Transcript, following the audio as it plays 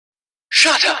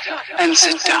Shut up and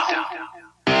sit down.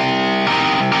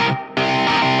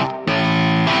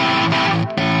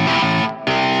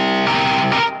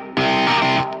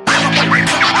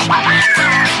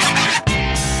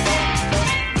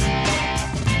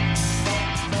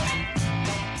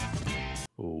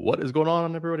 What is going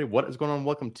on, everybody? What is going on?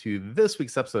 Welcome to this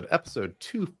week's episode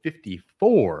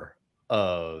 254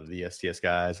 of the STS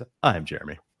Guys. I'm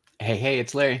Jeremy. Hey,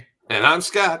 it's Larry. And I'm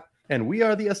Scott. And we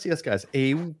are the STS Guys,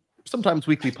 a sometimes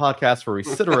weekly podcast where we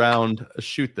sit around,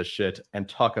 shoot the shit, and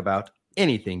talk about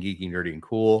anything geeky, nerdy, and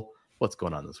cool. What's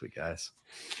going on this week, guys?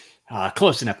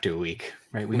 Close enough to a week,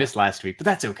 right? We missed last week, but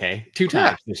that's okay. 2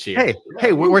 times this year.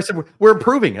 Hey, we're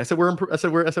improving. I said we're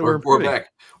improving. We're back.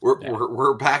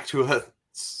 We're back to a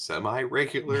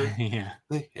semi-regular. Yeah.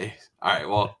 Hey. All right.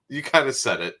 Well, you kind of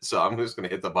said it, so I'm just gonna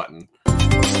hit the button.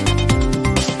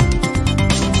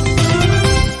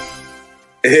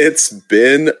 It's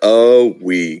been a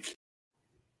week.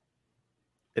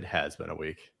 It has been a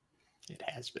week. It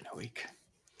has been a week.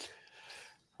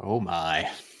 Oh my.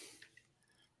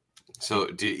 So,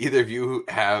 do either of you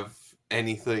have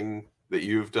anything that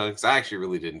you've done? Because I actually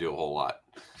really didn't do a whole lot.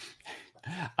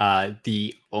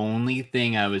 The only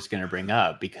thing I was going to bring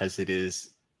up, because it is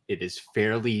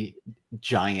fairly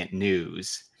giant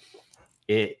news,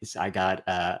 is I got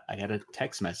a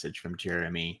text message from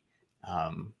Jeremy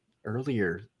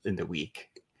earlier in the week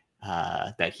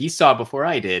that he saw before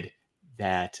I did,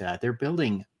 that they're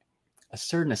building a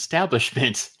certain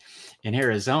establishment in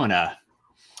Arizona,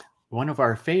 one of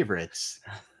our favorites.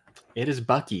 It is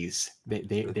Buc-ee's.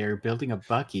 They're building a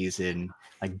Buc-ee's in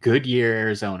like Goodyear,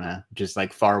 Arizona, just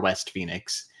like far west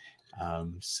Phoenix.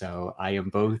 So I am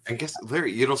both. I guess,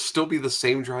 Larry, it'll still be the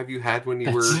same drive you had when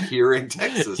you were here in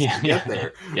Texas to get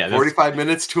there. Yeah, 45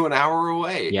 minutes to an hour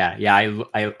away. Yeah.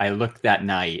 I looked that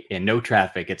night and no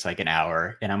traffic. It's like an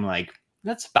hour, and I'm like,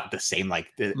 that's about the same. Like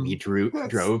he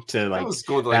drove to like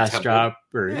Bastrop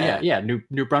or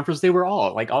New Braunfels. They were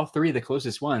all 3 of the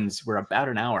closest ones were about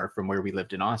an hour from where we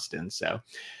lived in Austin. So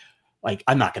like,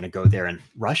 I'm not going to go there in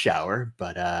rush hour,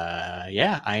 but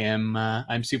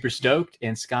I'm super stoked.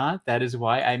 And Scott, that is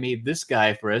why I made this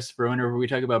guy for us for whenever we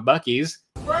talk about Buc-ee's.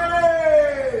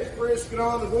 Fresh brisket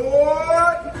on the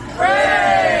board.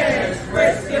 Fresh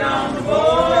brisket on the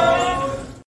board.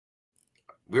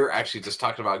 We were actually just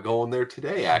talking about going there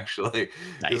today, actually.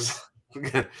 Nice. We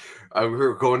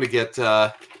were going to get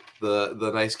the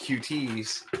nice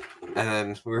QTs, and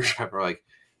then we're like,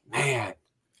 man,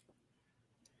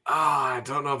 I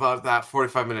don't know about that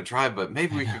 45-minute drive, but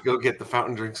maybe we could go get the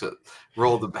fountain drinks at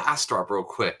Roll the Bastrop real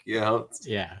quick, you know?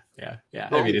 Yeah. I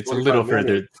mean, it's a little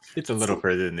further. It's a little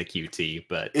further than the QT,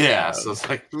 but yeah. So it's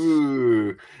like,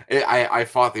 ooh, I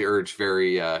fought the urge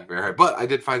very, very hard, but I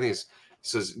did find these.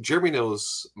 Says Jeremy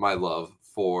knows my love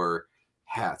for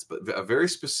hats, but a very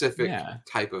specific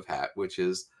type of hat, which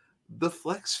is the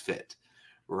flex fit,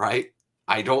 right?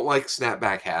 I don't like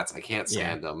snapback hats. I can't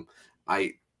stand them.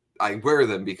 I wear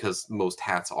them because most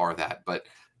hats are that, but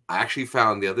I actually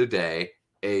found the other day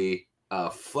a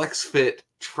flex fit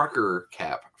trucker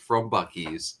cap from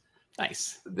Buc-ee's.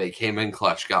 Nice. They came in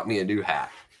clutch, got me a new hat.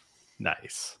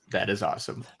 Nice. That is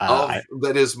awesome.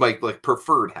 That is my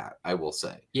preferred hat, I will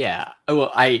say. Yeah.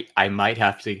 Well, I might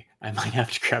have to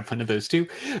grab one of those too,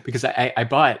 because I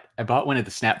bought one of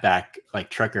the snapback like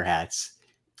trucker hats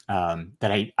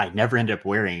that I never ended up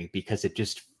wearing because it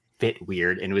just fit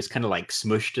weird, and it was kind of like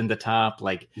smushed in the top.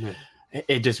 Like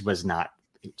it just was not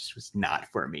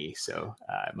for me. So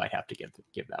I might have to give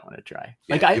that one a try.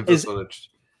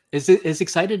 As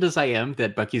excited as I am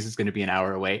that Buc-ee's is going to be an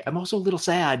hour away, I'm also a little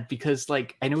sad because,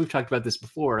 like, I know we've talked about this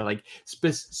before, like,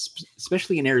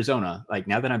 especially in Arizona, like,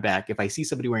 now that I'm back, if I see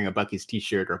somebody wearing a Buc-ee's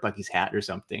t-shirt or a Buc-ee's hat or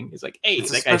something, it's like, hey,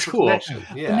 that guy's cool.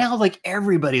 Yeah. But now, like,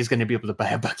 everybody's going to be able to buy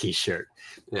a Buc-ee's shirt,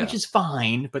 which is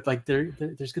fine, but, like, there's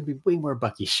going to be way more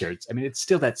Buc-ee's shirts. I mean, it's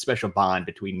still that special bond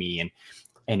between me and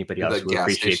anybody else who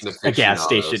appreciates a gas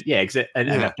station. Yeah, exactly. I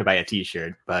didn't have to buy a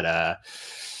t-shirt, but,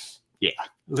 yeah,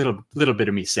 little bit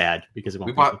of me sad because it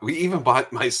won't. We even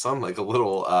bought my son like a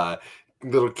little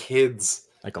kids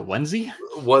like a onesie,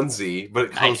 but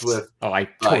it comes with I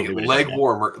totally leg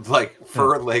warmer, like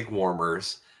fur leg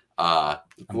warmers.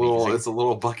 It's a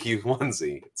little Buc-ee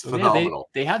onesie. It's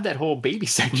phenomenal. They have that whole baby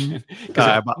section.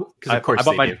 I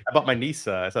bought my niece.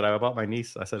 I said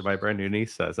my brand new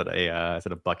niece. I said a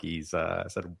Buc-ee's. I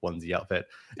said a onesie outfit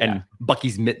and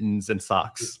Buc-ee's mittens and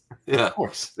socks. Yeah, of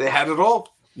course they had it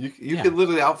all. You could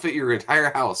literally outfit your entire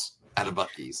house at a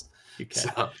Buc-ee's. You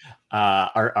can. So.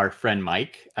 Our friend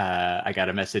Mike, I got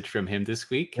a message from him this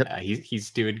week. Yep.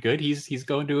 He's doing good. He's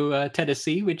going to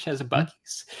Tennessee, which has a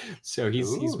Buc-ee's. So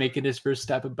he's making his first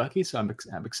stop at Buc-ee's. So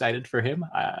I'm excited for him.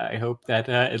 I hope that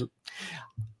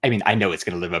I know it's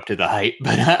going to live up to the hype,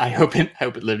 but I hope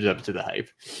it lives up to the hype.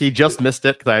 He just missed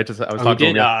it because I was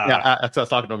talking to him. I was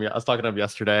talking to him. I was talking to him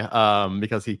yesterday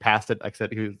because he passed it. I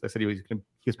said he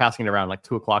was passing it around like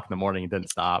 2:00 in the morning and didn't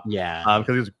stop. Yeah.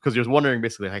 Because he was wondering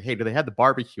basically like, hey, do they have the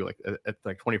barbecue at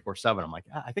like 24/7? I'm like,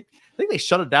 I think they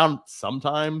shut it down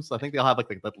sometimes. I think they'll have like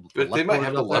but they might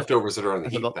have the leftovers that are on the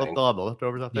heat. They'll have the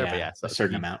leftovers out there. But a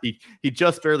certain amount. He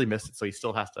just barely missed it, so he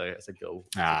still has to go.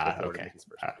 Okay.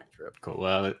 Trip. Cool.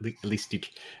 Well, at least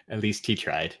he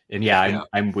tried. And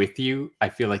I'm with you. I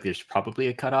feel like there's probably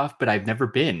a cutoff, but I've never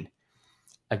been.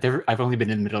 I've only been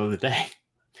in the middle of the day.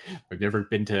 I've never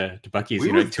been to Buc-ee's.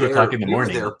 2:00 in the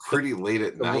morning. We were there pretty late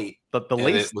at night. The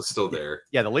latest it was still there.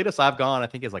 Yeah, the latest I've gone, I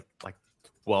think, is like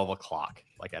 12:00,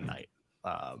 like at night.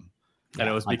 And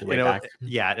it was because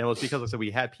it was because so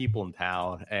we had people in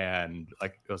town, and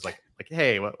like it was like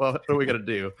hey, what are we gonna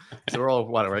do? So we're all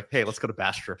whatever. Like, hey, let's go to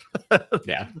Bastrop.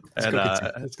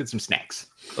 Let's get some snacks.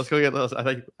 Let's go get those.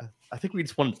 I think we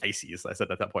just wanted ices. I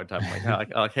said at that point in time,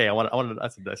 like hey,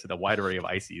 I said a wide array of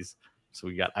ices. So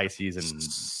we got ices and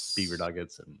beaver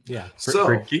nuggets and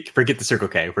forget the Circle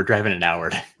K. We're driving an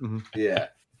hour. Yeah,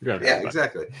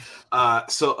 exactly.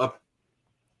 So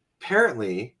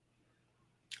apparently.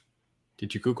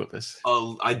 Did you Google this?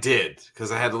 I did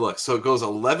because I had to look. So it goes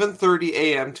 11:30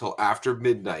 a.m. till after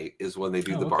midnight is when they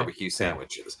do the barbecue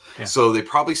sandwiches. Yeah. So they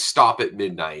probably stop at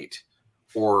midnight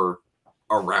or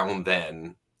around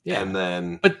then. Yeah. And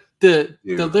then, but the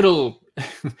little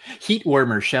heat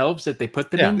warmer shelves that they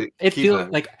put them in, it feels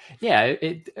like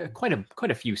quite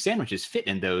a few sandwiches fit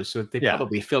in those. So they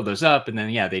probably fill those up, and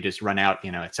then they just run out.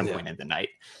 At some point in the night.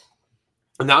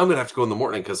 Now I'm going to have to go in the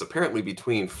morning because apparently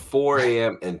between 4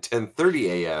 a.m. and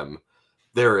 10:30 a.m.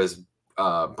 there is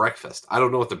breakfast. I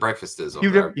don't know what the breakfast is.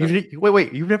 You've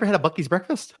never had a Buc-ee's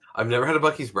breakfast? I've never had a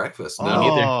Buc-ee's breakfast. No,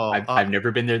 neither. I've never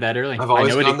been there that early. I've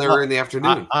always gone there in the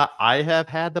afternoon. I have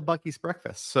had the Buc-ee's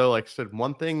breakfast. So like I said,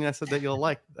 one thing I said that you'll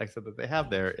like, I said that they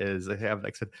have there is they have,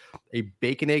 like I said, a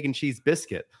bacon, egg, and cheese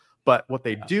biscuit. But what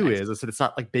they do is I said it's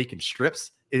not like bacon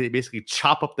strips. They basically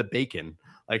chop up the bacon.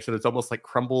 Like so, it's almost like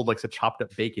crumbled, like chopped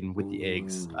up bacon with the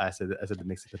eggs. I said to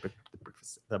mix it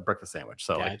the breakfast sandwich.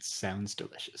 So it sounds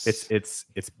delicious. It's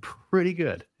pretty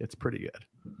good. It's pretty good.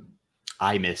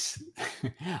 I miss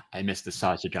the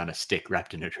sausage on a stick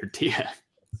wrapped in a tortilla.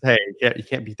 Hey, you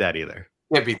can't beat that either.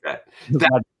 Can't beat that.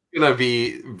 That's gonna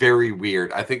be very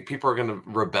weird. I think people are gonna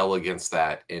rebel against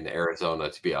that in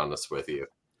Arizona. To be honest with you,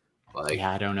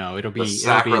 I don't know. It'll be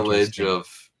sacrilege of.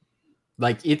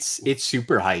 Like it's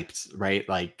super hyped, right?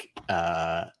 Like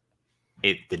the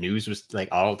news was like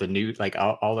all the news, like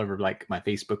all over like my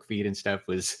Facebook feed and stuff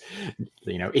was,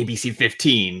 ABC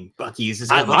 15 Buc-ee's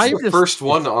is I'm the first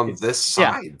one on this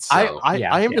side. So.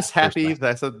 I am just happy that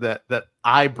I said that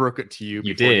I broke it to you.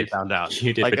 You did. You found out.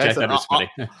 You did. Like I said,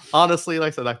 honestly,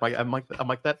 like I said, I'm like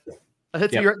that. I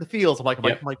hit you at the fields. I'm like,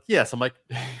 yes. I'm like,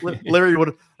 Larry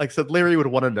would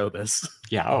want to know this.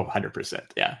 Yeah. Oh, 100%.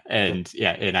 Yeah. And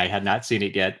I had not seen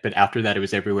it yet, but after that, it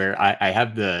was everywhere.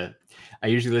 I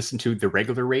usually listen to the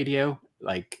regular radio,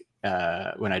 like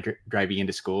when I driving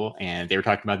into school, and they were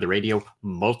talking about the radio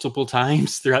multiple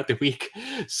times throughout the week.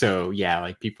 So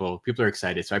like people are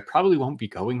excited. So I probably won't be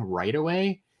going right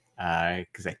away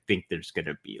because I think there's going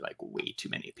to be like way too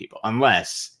many people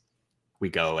unless we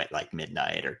go at like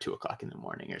midnight or 2:00 in the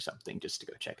morning or something just to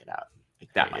go check it out.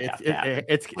 Like that might have to happen.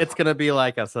 It's gonna be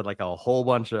like I said, like a whole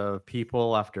bunch of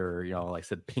people after like I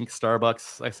said, pink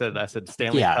Starbucks. I said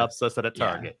Stanley Cups. I said at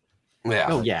Target. Yeah.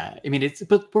 Oh yeah. I mean, this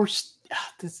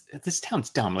town's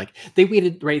dumb. Like they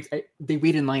waited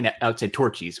in line outside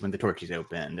Torchy's when the Torchy's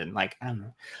opened, and like I don't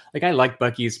know. Like I like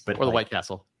Buc-ee's, but the White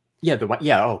Castle. Yeah,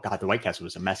 oh god, the White Castle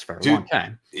was a mess for a long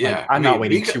time. Yeah, like, I'm not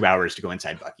waiting 2 hours to go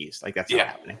inside Buc-ee's. Like that's not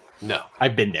happening. No,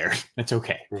 I've been there. That's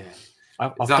okay. Yeah.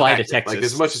 I'll fly to Texas. Like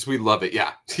as much as we love it, you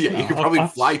could probably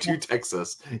fly to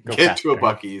Texas, get to a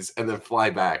Buc-ee's, and then fly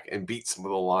back and beat some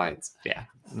of the lines. Yeah,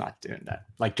 I'm not doing that.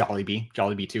 Like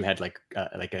Jollibee too had like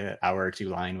an hour or two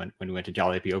line when we went to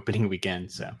Jollibee opening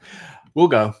weekend. So we'll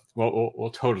go. We'll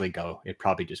totally go. It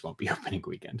probably just won't be opening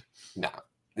weekend. No,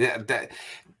 that.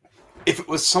 If it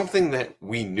was something that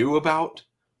we knew about,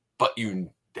 but you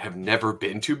have never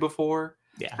been to before,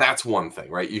 that's one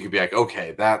thing, right? You could be like,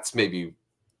 okay, that's waiting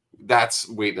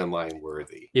in line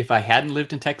worthy. If I hadn't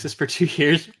lived in Texas for 2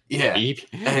 years,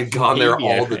 and gone there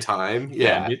all the time,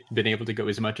 been able to go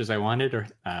as much as I wanted, or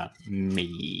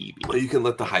maybe. Well, you can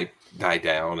let the hype die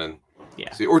down, and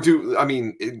Yeah. See,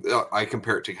 I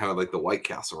compare it to kind of like the White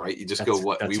Castle, right? You just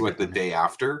we went the day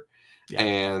after,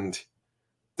 and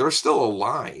there's still a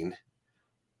line,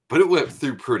 but it went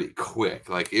through pretty quick.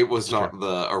 Like it was not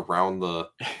the around the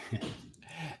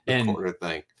corner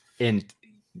thing. And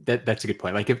that's a good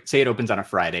point. Like if say it opens on a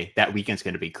Friday, that weekend's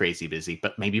going to be crazy busy,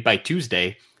 but maybe by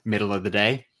Tuesday, middle of the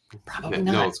day, probably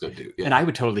not. No, it's going to do. Yeah. And I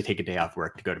would totally take a day off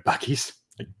work to go to Buc-ee's.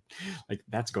 Like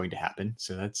that's going to happen.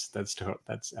 So that's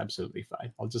absolutely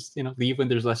fine. I'll just leave when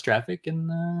there's less traffic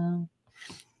and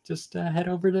just head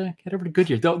over to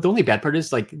Goodyear. The only bad part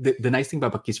is like the nice thing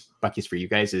about Buc-ee's for you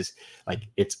guys is like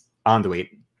it's on the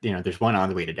way. There's one on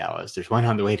the way to Dallas. There's one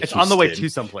on the way to. It's Houston. On the way to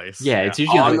someplace. Yeah, it's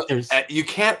usually you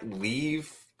can't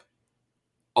leave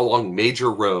along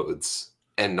major roads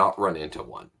and not run into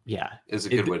one. Yeah, is a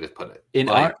good way to put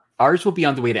it. Ours will be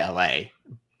on the way to LA,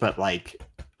 but like.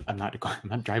 I'm not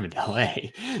driving to LA,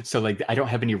 so like I don't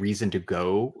have any reason to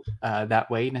go that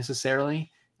way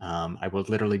necessarily. I will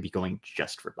literally be going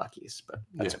just for Buc-ee's, but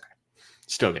that's okay.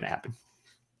 Still gonna happen.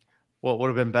 Well, it would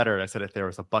have been better, I said, if there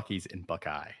was a Buc-ee's in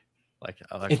Buckeye.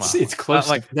 It's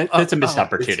close. That's a missed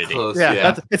opportunity. It's close,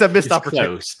 it's a missed opportunity.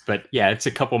 Close, but it's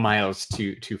a couple miles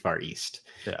too far east.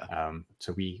 Yeah.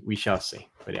 So we shall see.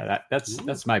 But yeah,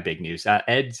 that's my big news.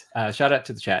 Ed, shout out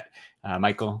to the chat.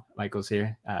 Michael's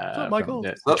here. Michael?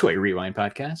 From the Toy Rewind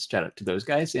podcast. Shout out to those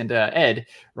guys. And Ed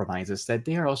reminds us that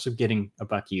they are also getting a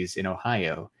Buc-ee's in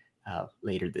Ohio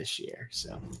later this year.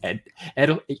 So Ed,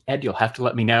 you'll have to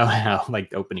let me know how like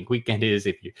the opening weekend is.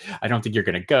 I don't think you're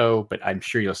going to go, but I'm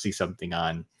sure you'll see something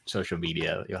on social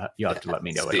media. You'll have to let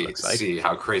me know what it looks like. See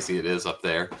how crazy it is up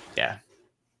there. Yeah.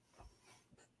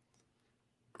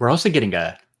 We're also getting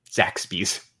a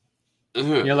Zaxby's.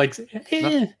 You're like,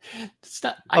 it's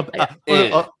not.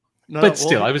 But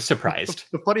still, I was surprised.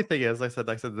 The funny thing is, I said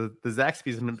the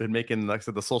Zaxby's have been making, like I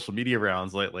said, the social media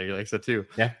rounds lately. Like I said too.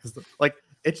 Yeah. Like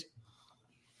it's.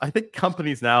 I think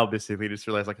companies now basically just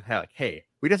realize hey,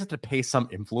 we just have to pay some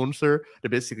influencer to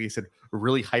basically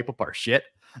really hype up our shit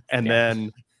and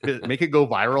then make it go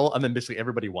viral, and then basically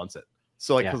everybody wants it.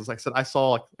 So because like I said, I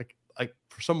saw like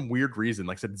for some weird reason,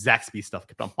 like I said, Zaxby's stuff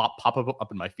kept on pop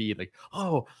up in my feed. Like,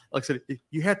 oh, like I said,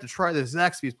 you had to try this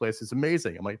Zaxby's place. It's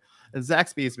amazing. I'm like, and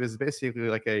Zaxby's is basically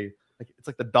it's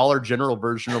like the Dollar General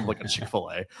version of like a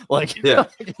Chick-fil-A. Like, No,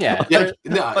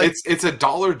 it's a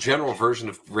Dollar General version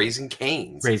of Raising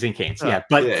Cane's. Raising Cane's, yeah.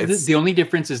 But the only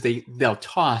difference is they'll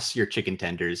toss your chicken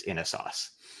tenders in a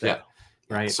sauce. Yeah.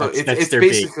 Right. So it's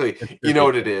basically, you know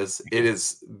what it is? It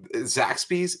is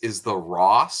Zaxby's is the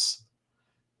Ross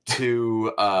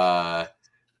to I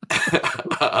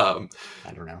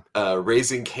don't know.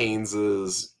 Raising Cane's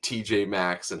TJ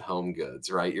Maxx and Home Goods,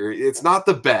 right? It's not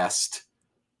the best,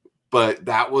 but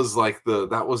that was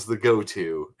the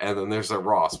go-to. And then there's a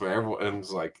Ross where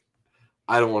everyone's like,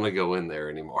 I don't want to go in there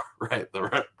anymore, right?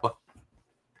 I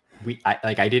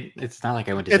didn't. It's not like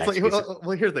I went to. It's Zaxby's.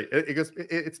 Well, here's the thing.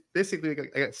 It's basically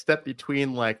a step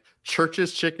between like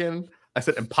Church's Chicken, I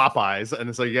said, and Popeyes,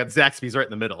 and so you got Zaxby's right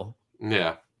in the middle.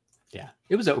 Yeah. Yeah,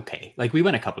 it was okay. Like we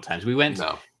went a couple times. We went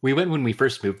when we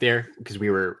first moved there because we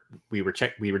were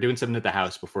doing something at the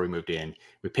house before we moved in.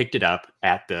 We picked it up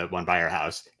at the one by our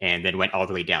house and then went all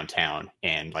the way downtown.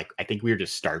 And like I think we were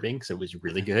just starving, so it was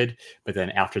really good. But then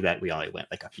after that, we only went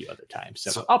like a few other times.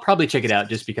 So I'll probably check it out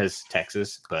just because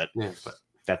Texas. But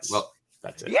that's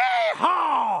it.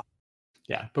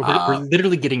 Yeah, but we're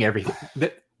literally getting everything.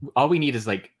 All we need is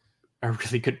like a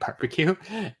really good barbecue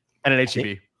and an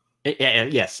HEB.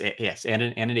 Yes, and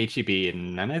an HEB,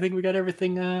 and I think we got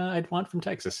everything I'd want from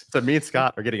Texas. So me and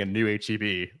Scott are getting a new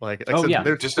HEB. They're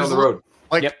just down the road.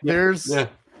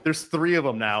 There's three of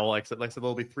them now. Like I said,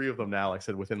 there'll be three of them now. Like I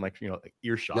said, within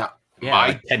earshot. Yeah,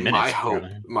 like 10 minutes. My hope,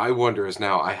 my wonder is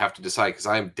now I have to decide because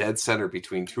I am dead center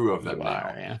between two of them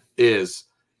now.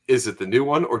 Is it the new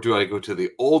one or do I go to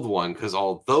the old one? Because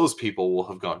all those people will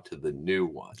have gone to the new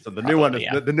one. So the new one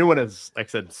is, like I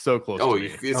said, so close. Oh, to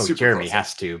me. It's super Jeremy close.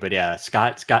 Has to, but yeah,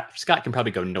 Scott can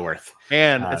probably go north.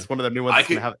 And it's one of the new ones. It's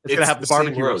gonna have the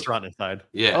barbecue restaurant inside.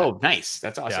 Yeah. Oh, nice.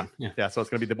 That's awesome. Yeah. So it's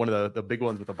gonna be one of the big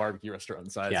ones with the barbecue restaurant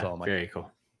inside. Yeah. So I'm like, very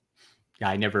cool.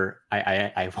 Yeah, I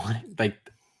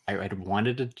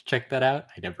wanted to check that out.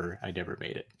 I never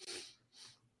made it.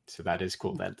 So that is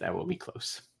cool. That will be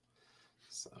close.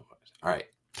 So, all right,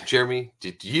 Jeremy,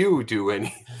 did you do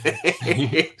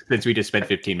anything? Since we just spent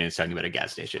 15 minutes talking about a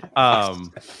gas station.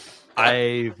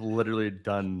 I've literally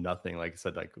done nothing. Like I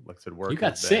said, work. You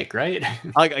got sick, right?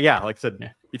 Like I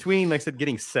said, between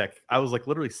getting sick, I was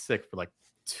literally sick for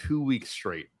 2 weeks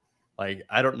straight. Like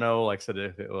I don't know. Like I said,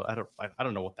 I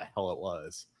don't know what the hell it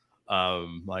was.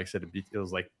 Like I said, it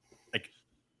was like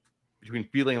between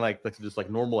feeling like just like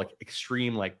normal, like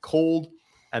extreme, like cold,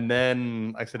 and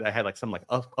then I said I had like some like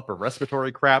upper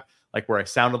respiratory crap, like where I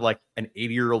sounded like an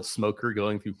 80-year-old smoker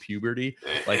going through puberty.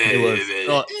 Like it was,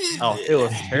 it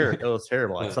was terrible. It was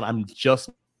terrible. I said I'm just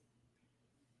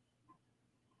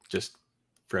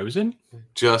frozen.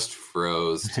 Just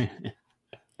froze.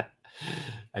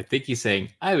 I think he's saying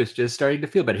I was just starting to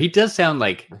feel better. He does sound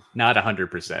like not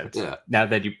 100%. Yeah. Now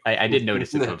that I didn't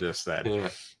notice until just then. Yeah.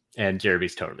 And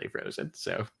Jeremy's totally frozen.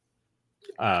 So,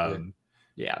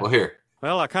 yeah. Well, here.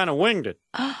 Well, I kind of winged it.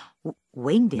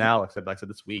 Winged it. now. I said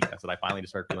this week. I said I finally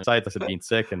just started feeling sides. I said being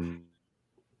sick and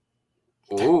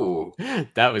Ooh.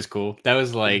 That was cool. That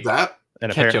was like That.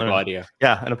 and catch-up apparently, audio.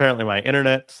 yeah, and apparently my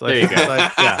internet. There you go.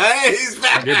 Yeah, He's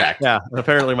back. You're back. yeah, and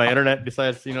apparently my internet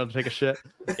decides to take a shit.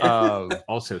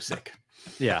 Also sick.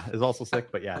 Yeah, is also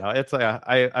sick, but yeah, no, it's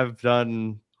I've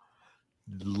done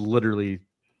literally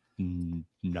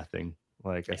nothing.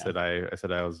 Like I said, I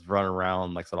said I was running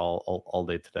around like I said all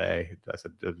day today. I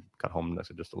said got home. I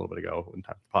said just a little bit ago in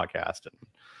time for the podcast and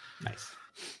Nice.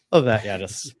 other than that, yeah,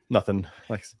 just nothing.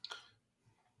 Like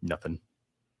nothing.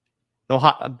 No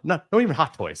hot, no even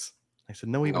hot toys. I said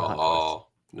no even hot toys. Oh,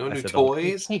 no I new said,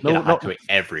 toys. Can't No, get a hot no. toy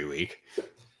every week.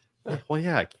 Well,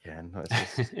 yeah, I can.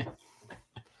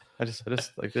 I just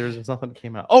like there's nothing that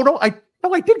came out. Oh no, I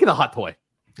did get a hot toy.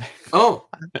 Oh,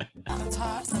 That's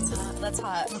hot. That's hot. That's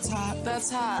hot. That's hot. That's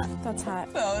hot. That's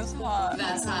hot. That was hot.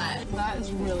 That's hot. That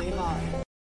is really hot.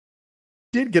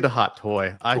 Did get a hot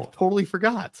toy. I totally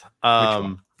forgot.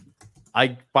 one?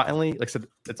 I finally, like I said,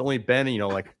 it's only been I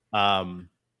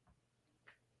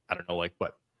don't know, like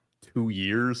what, 2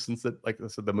 years since it, like I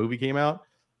said, the movie came out.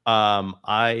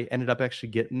 I ended up actually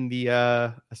getting the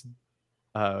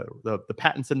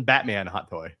Pattinson Batman hot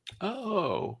toy.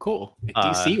 Oh, cool. A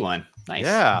DC one. Nice.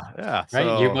 Yeah. Right.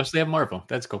 So You mostly have Marvel.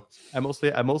 That's cool. I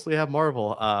mostly have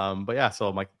Marvel. But yeah, so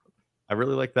I'm like, I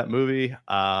really like that movie.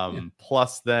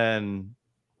 Plus then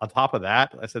on top of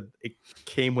that, I said it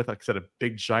came with, like I said, a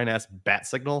big giant ass bat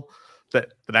signal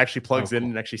that actually plugs in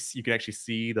and actually you can actually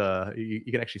see the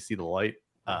light.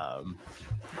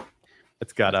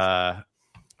 It's got I'm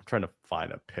trying to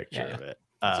find a picture of it.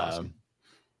 That's awesome.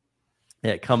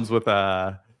 Yeah, it comes with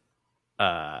Robert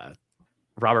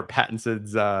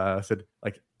Pattinson's said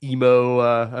like emo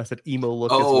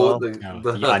look as well.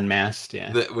 the unmasked.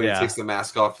 Yeah. when he takes the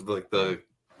mask off, like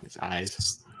His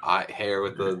eyes. hair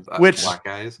with the black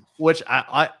eyes. Which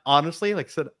I honestly, like I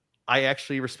said, I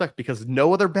actually respect because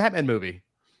no other Batman movie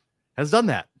has done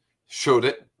that. Showed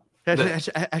it.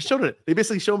 I showed it. They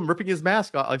basically show him ripping his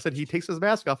mask off. Like I said, he takes his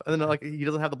mask off, and then like he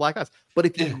doesn't have the black eyes. But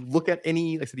if you look at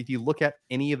any of the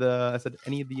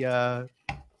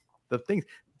things,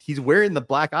 he's wearing the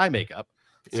black eye makeup.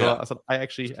 So I said, I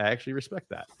actually respect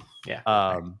that. Yeah.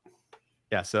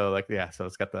 Yeah. So so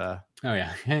it's got the. Oh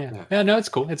yeah. Yeah. No, it's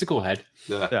cool. It's a cool head.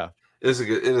 Yeah. It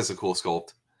is a cool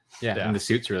sculpt. Yeah. And the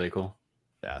suit's really cool.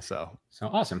 Yeah. So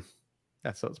awesome.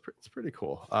 Yeah, so it's pretty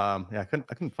cool. I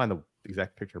couldn't find the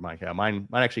exact picture of mine. Yeah, mine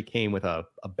actually came with a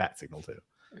bat signal too.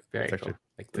 Very cool. Actually,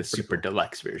 like the super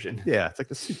deluxe version. Yeah, it's like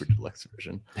the super deluxe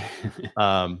version.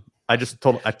 I just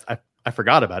I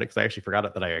forgot about it because I actually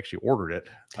forgot that I actually ordered it.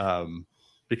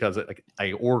 Because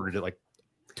I ordered it like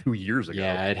 2 years ago.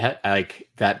 Yeah, it had like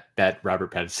that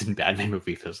Robert Pattinson Batman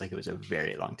movie feels like it was a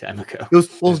very long time ago.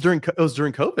 It was during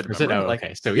COVID. Was it? Oh, like,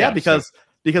 okay. So yeah, because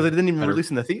it didn't even better. release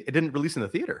in the it didn't release in the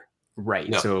theater. Right.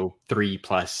 No. So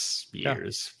 3+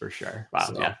 years for sure. Wow.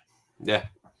 So,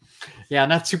 yeah.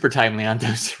 Not super timely on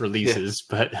those releases,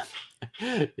 but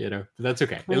that's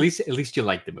okay. At least you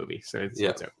like the movie, so it's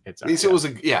At least it was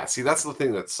See, that's the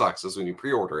thing that sucks is when you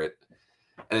pre-order it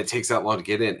and it takes that long to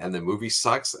get in, and the movie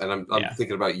sucks. And I'm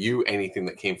thinking about you. Anything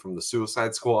that came from the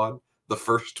Suicide Squad, the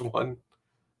first one.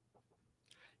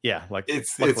 Yeah, like it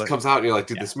comes out and you're like,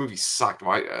 dude, this movie sucked.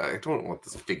 Why? I don't want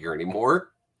this figure anymore.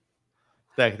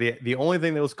 Like the only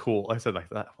thing that was cool, like I said, like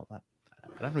that. I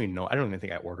don't even know. I don't even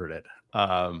think I ordered it.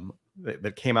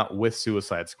 That came out with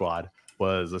Suicide Squad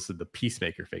was the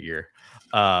Peacemaker figure.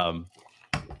 But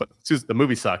the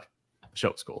movie sucked. The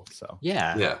show was cool. So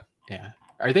yeah.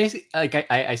 Are they like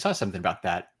I saw something about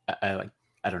that?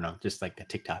 I don't know, just like a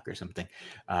TikTok or something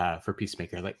for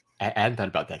Peacemaker. Like I hadn't thought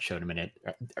about that show in a minute.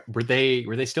 Were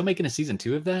they still making a season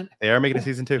 2 of that? They are making a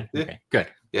season 2. Okay, good.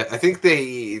 Yeah, I think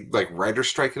they like writer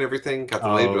strike and everything got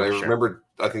delayed, but I remember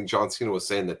I think John Cena was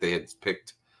saying that they had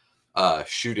picked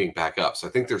shooting back up. So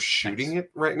I think they're shooting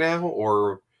it right now,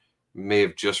 or may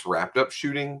have just wrapped up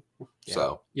shooting. Yeah.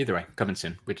 So either way, coming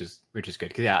soon, which is good.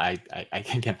 Because I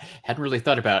again, hadn't really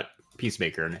thought about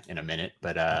Peacemaker in a minute,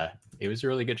 but it was a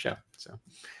really good show. So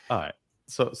all right.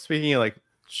 So speaking of like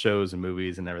shows and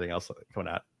movies and everything else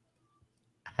coming out,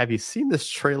 have you seen this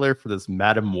trailer for this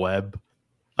Madam Web?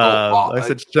 I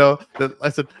said,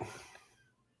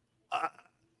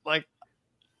 like,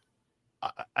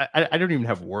 I don't even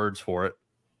have words for it.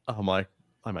 I'm like,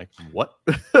 what?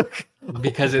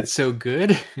 Because it's so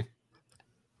good.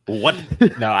 What?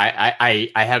 No,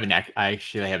 I haven't. I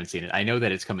actually haven't seen it. I know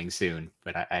that it's coming soon,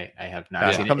 but I have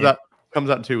not seen it. Comes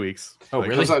out in 2 weeks. Oh, Like,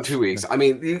 really? Comes out in 2 weeks. I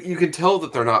mean, you can tell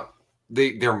that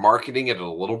they're marketing it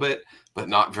a little bit, but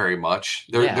not very much.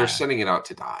 They're sending it out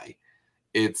to die.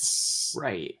 It's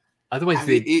right. Otherwise,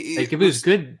 if it was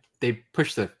good, they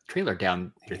push the trailer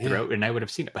down your throat, and I would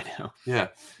have seen it by now. Yeah,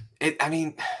 I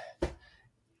mean,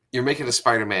 you're making a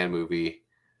Spider-Man movie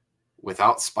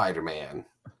without Spider-Man,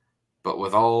 but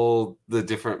with all the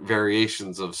different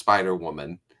variations of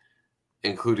Spider-Woman,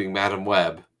 including Madam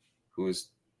Web, who's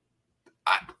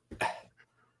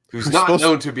not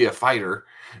known to be a fighter.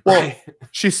 Well, right?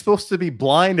 she's supposed to be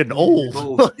blind and old.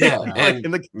 Yeah, like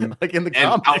in the and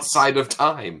comics. outside of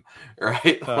time,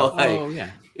 right?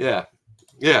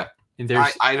 Yeah. And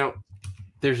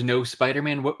there's no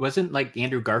Spider-Man. What wasn't like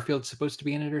Andrew Garfield supposed to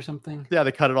be in it or something? Yeah,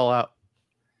 they cut it all out.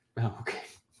 Oh, okay.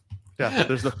 Yeah,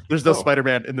 there's no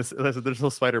Spider-Man in this. There's no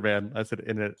Spider-Man. I said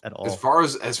in it at all. As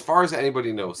far as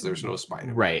anybody knows, there's no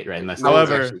Spider-Man. Right. Unless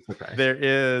however, there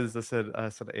is. I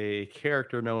said a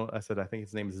character. No, I think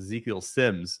his name is Ezekiel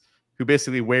Sims, who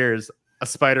basically wears a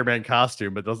Spider-Man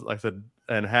costume, but doesn't.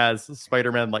 And has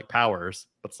Spider-Man like powers,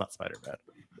 but it's not Spider-Man.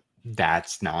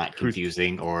 That's not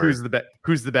confusing. Who's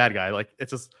the bad guy? Like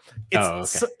it's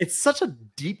such a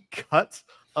deep cut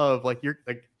of like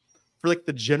for like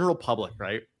the general public,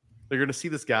 right? They're gonna see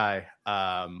this guy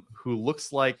who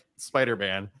looks like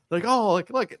Spider-Man. Like, oh,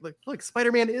 look,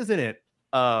 Spider-Man is in it.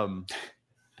 And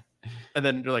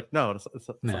then you're like, no, it's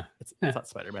not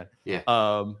Spider-Man. Yeah.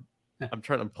 I'm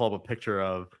trying to pull up a picture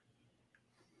of.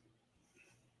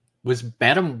 Was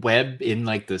Madam Web in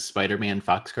like the Spider-Man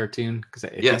Fox cartoon? Because I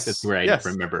think that's where I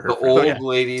remember her. The old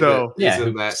lady who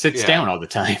sits down all the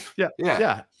time. Yeah.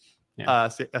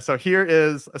 So here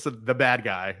is the bad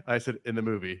guy. I said in the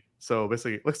movie. So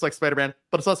basically, it looks like Spider-Man,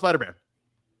 but it's not Spider-Man.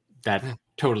 That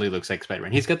totally looks like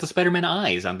Spider-Man. He's got the Spider-Man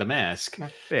eyes on the mask.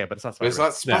 Yeah, but it's not Spider-Man. It's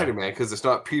not Spider-Man because it's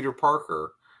not Peter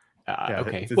Parker.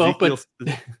 Okay.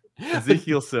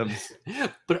 Ezekiel Sims.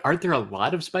 But aren't there a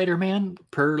lot of Spider-Man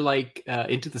per like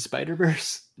Into the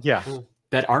Spider-Verse? Yeah.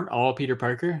 That aren't all Peter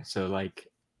Parker. So like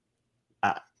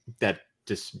that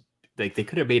just like they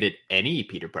could have made it any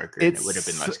Peter Parker and it would have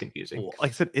been less confusing. Like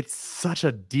I said, it's such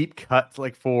a deep cut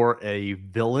like for a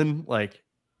villain. Like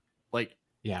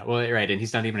yeah, well, right, and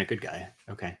he's not even a good guy.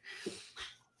 Okay.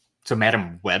 So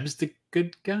Madam Web's the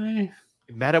good guy?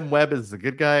 Madam Web is the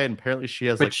good guy, and apparently she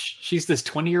has she's this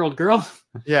 20-year-old girl.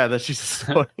 Yeah, that she's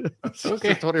okay. She's a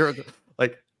 20-year-old girl.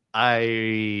 Like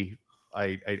I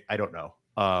don't know.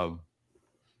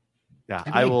 Yeah,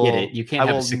 I will get it. You can't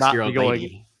have a 6-year-old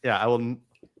lady. Yeah, I will.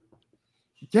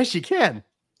 Yes, you can.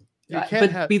 You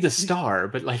can be the star,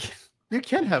 but like you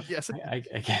can have. Yes, I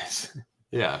guess.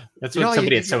 Yeah, that's what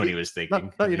somebody at Sony was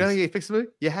thinking. No, you fix the movie.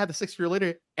 You had the 6-year-old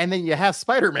later, and then you have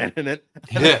Spider-Man in it.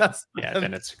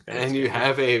 And you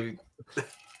have a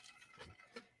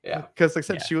because like I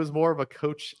said, she was more of a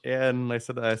coach, and I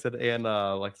said,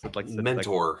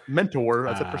 mentor.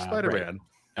 I said for Spider-Man.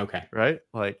 Right. Okay, right?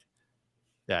 Like,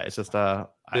 yeah, it's just I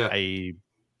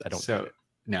don't. So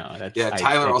no, that's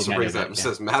Tyler also brings that and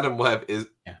says Madam Web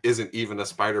isn't even a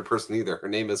spider person either. Her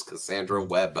name is Cassandra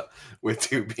Webb with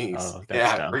 2 B's. Oh,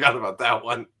 I forgot about that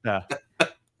one. Yeah.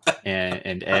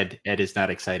 and Ed is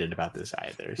not excited about this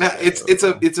either. So.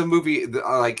 It's a movie that,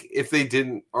 like if they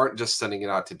aren't just sending it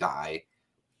out to die,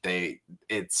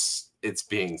 it's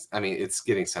getting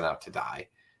sent out to die,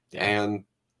 and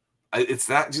it's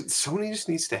that Sony just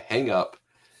needs to hang up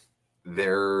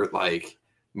their like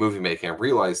movie making and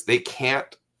realize they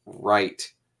can't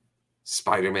write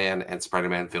Spider-Man and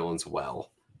Spider-Man villains well.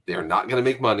 They're not going to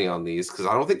make money on these because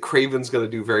I don't think Kraven's going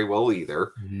to do very well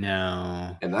either.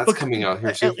 No, and that's coming out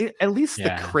here too. At least the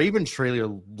Kraven trailer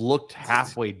looked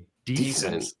halfway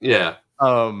decent. Yeah.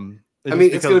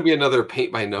 It's going to be another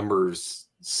paint by numbers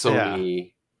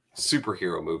Sony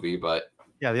superhero movie, but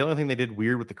the only thing they did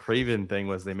weird with the Kraven thing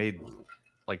was they made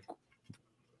like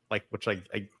which I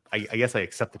guess I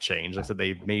accept the change. I said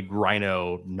they made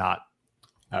Rhino not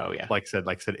like said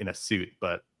in a suit,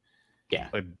 but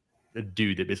a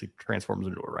dude that basically transforms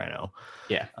into a rhino.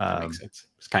 Yeah, that makes sense.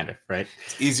 It's kind of right.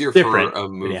 It's easier different for a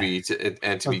movie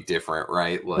to be different,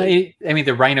 right? Like, I mean,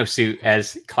 the rhino suit,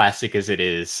 as classic as it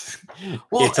is,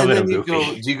 it's a little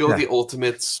goofy. Do you go the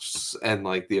Ultimates and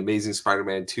like the Amazing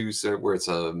Spider-Man 2, where it's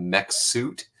a mech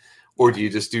suit, Or do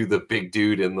you just do the big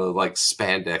dude in the like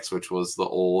spandex, which was the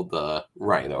old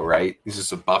Rhino, right? He's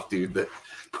just a buff dude that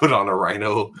put on a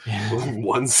Rhino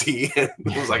onesie and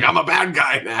was like, I'm a bad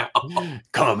guy now.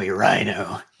 Call me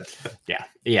Rhino.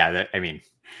 Yeah. I mean,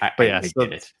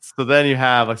 so then you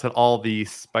have, like I said, all the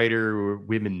Spider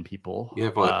Women people. Yeah,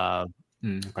 but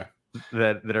okay.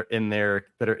 that are in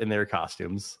their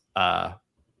costumes.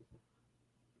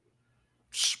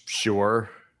 Sure.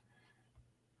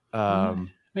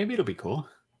 Maybe it'll be cool.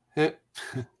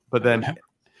 But then,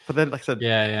 like I said,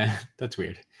 yeah, that's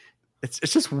weird. It's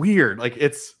just weird. Like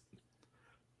it's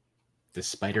the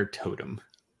spider totem.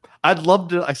 I'd love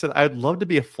to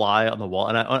be a fly on the wall,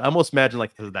 and I almost imagine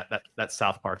like that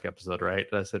South Park episode, right?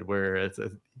 I said where I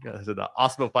said the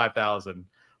Osmo 5000,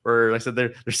 where like I said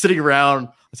they're sitting around.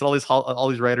 I said all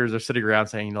these writers are sitting around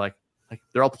saying like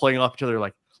they're all playing off each other,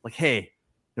 like hey,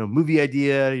 movie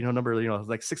idea, number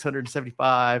like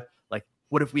 675. Like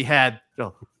what if we had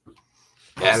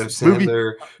Adam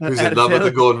Sandler, who's in love with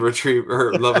the golden retriever,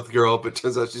 or in love with the girl, but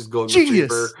turns out she's golden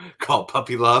retriever called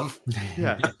Puppy Love.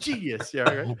 Yeah, genius. Yeah,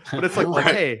 right. But it's like,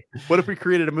 hey, what if we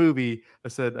created a movie? I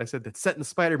said that's set in the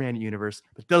Spider-Man universe,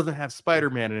 but doesn't have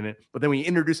Spider-Man in it. But then we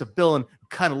introduce a villain who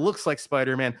kind of looks like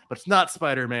Spider-Man, but it's not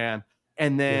Spider-Man.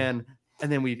 And then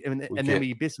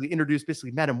we basically introduce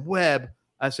Madam Web.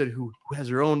 I said who has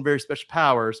her own very special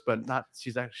powers, but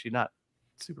she's actually not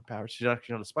superpowers. She's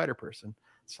actually not a spider person.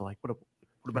 So like, what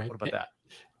about that?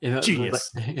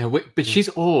 Genius. But she's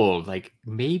old. Like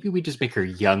maybe we just make her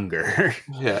younger.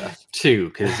 Yeah. Too,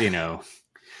 because you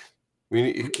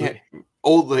can't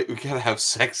old. We gotta have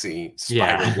sexy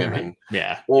spider women.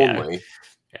 Only.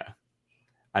 Yeah.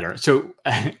 I don't know. So,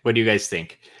 what do you guys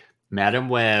think? Madam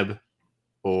Web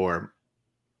or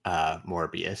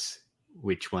Morbius?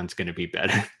 Which one's going to be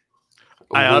better?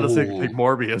 I honestly think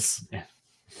Morbius. Yeah.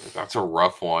 That's a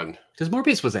rough one. Because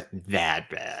Morbius wasn't that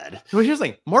bad. So here's the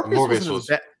thing: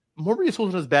 Morbius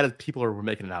wasn't as bad as people were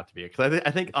making it out to be. Because I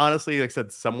think honestly, like I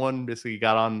said, someone basically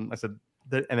got on. I said,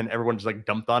 and then everyone just like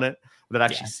dumped on it without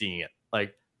actually seeing it.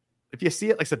 Like, if you see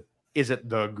it, like I said, is it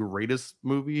the greatest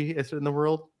movie in the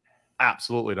world?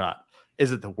 Absolutely not.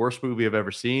 Is it the worst movie I've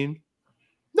ever seen?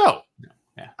 No.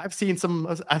 Yeah. I've seen some.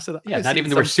 Not even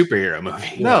the worst superhero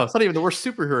movie. No, it's not even the worst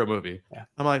superhero movie. Yeah.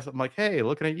 I'm like, hey,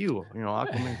 looking at you,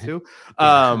 Aquaman too.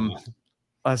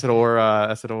 I said, or I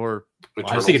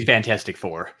was thinking Fantastic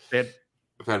Four.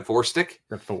 Fan Four Stick.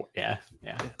 The Four, yeah.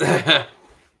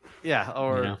 Yeah,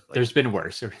 or like, there's been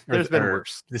worse. There's been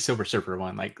worse. The Silver Surfer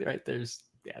one, there's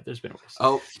been worse.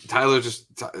 Oh, Tyler,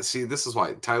 see, this is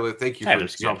why Tyler. Thank you for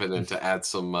jumping in to add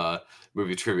some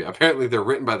movie trivia. Apparently, they're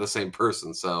written by the same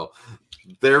person, so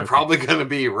they're probably going to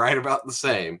be right about the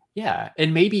same. Yeah,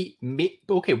 and maybe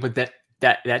but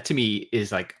that to me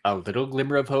is like a little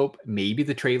glimmer of hope. Maybe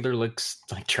the trailer looks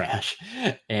like trash,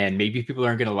 and maybe people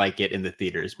aren't going to like it in the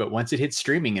theaters. But once it hits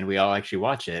streaming and we all actually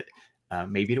watch it,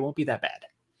 maybe it won't be that bad.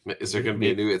 Is there going to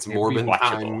be a new "It's Morbin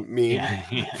Time" meme?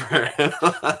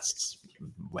 Yeah.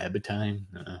 Web time.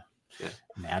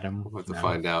 Madam. We'll have to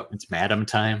find out. It's Madam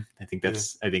time. I think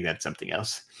that's something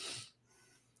else.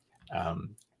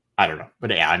 I don't know,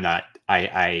 but I'm not.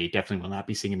 I definitely will not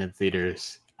be seeing it in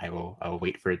theaters. I will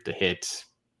wait for it to hit.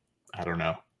 I don't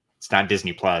know. It's not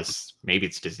Disney Plus. Maybe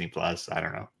it's Disney Plus. I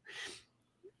don't know.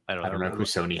 I don't know who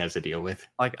Sony has to deal with.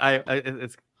 Like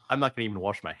I'm not gonna even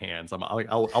wash my hands.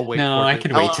 I'll wait. No, I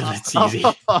can wait till it's easy.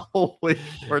 I'll wait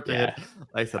for it to hit.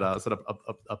 Like I said,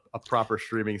 a proper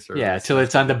streaming service. Yeah, till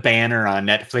it's on the banner on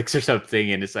Netflix or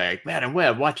something, and it's like, Madam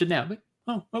Web, watch it now. Like,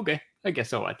 oh, okay. I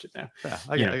guess I'll watch it now.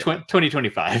 Yeah,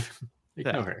 2025.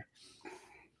 No hurry.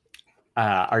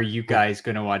 Are you guys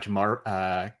gonna watch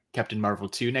Captain Marvel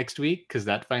 2 next week? Because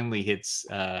that finally hits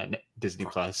Disney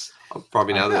Plus.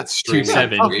 Probably now that it's streaming.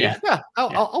 2/7.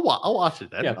 I'll watch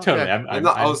it then. Yeah, totally.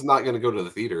 I was not going to go to the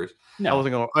theaters. No, I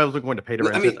wasn't going to pay to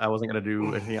rent it. I wasn't going to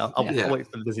do anything else. I'll wait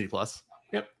for the Disney Plus.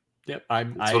 Yep.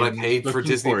 That's what I paid for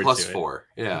Disney Plus for.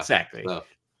 Yeah, exactly. So.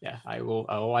 Yeah,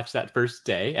 I'll watch that first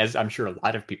day, as I'm sure a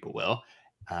lot of people will.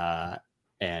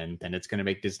 And then it's going to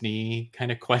make Disney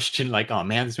kind of question, like, oh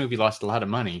man, this movie lost a lot of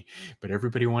money, but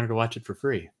everybody wanted to watch it for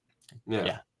free.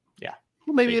 Yeah.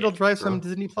 Well, maybe it'll drive some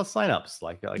Disney Plus signups.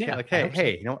 Like,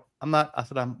 hey, while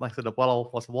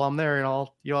I'm there,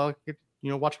 y'all get,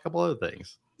 watch a couple other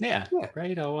things. Yeah,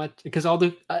 right. I'll watch because all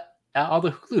the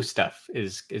Hulu stuff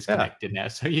is connected now,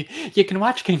 so you can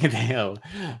watch King of the Hill.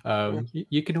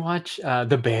 You can watch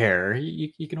The Bear.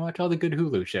 You can watch all the good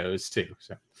Hulu shows too.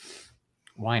 So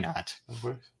why not?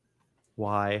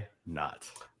 Why not?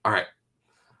 All right.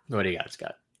 What do you got,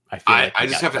 Scott? I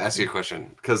just have to ask you a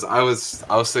question because I was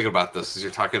thinking about this as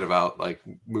you're talking about like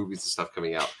movies and stuff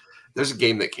coming out. There's a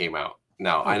game that came out.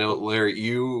 Now, I know, Larry,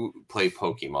 you play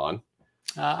Pokemon.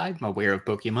 I'm aware of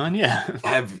Pokemon, yeah.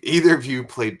 Have either of you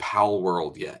played Pal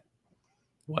World yet?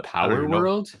 What, Power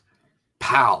World?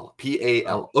 Pal,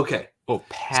 P-A-L. Okay. Oh,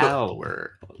 Pal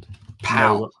World.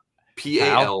 Pal, No.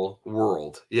 P-A-L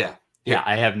World. Yeah. Yeah,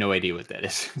 I have no idea what that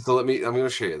is. So I'm going to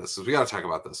show you this. We got to talk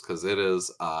about this because it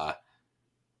is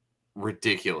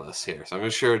ridiculous here. So I'm going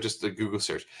to share just a Google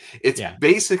search. It's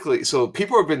basically, so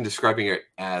people have been describing it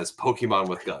as Pokemon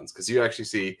with guns because you actually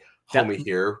see homie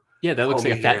here. Yeah, that looks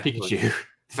like a fat Pikachu.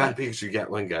 Fat Pikachu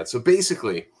Gatling gun. So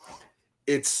basically,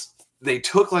 they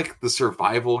took like the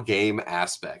survival game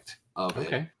aspect of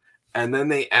it, and then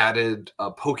they added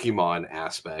a Pokemon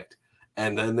aspect,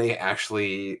 and then they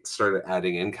actually started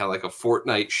adding in kind of like a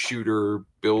Fortnite shooter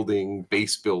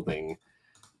base building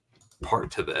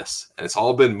part to this, and it's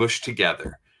all been mushed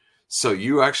together. So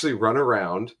you actually run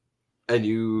around and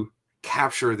you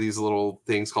capture these little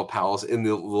things called pals in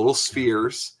the little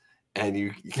spheres, and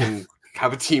you can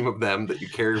have a team of them that you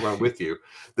carry around with you.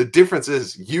 The difference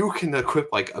is you can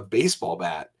equip like a baseball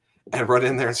bat and run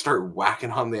in there and start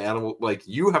whacking on the animal. Like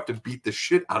you have to beat the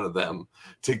shit out of them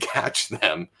to catch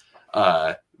them,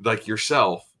 like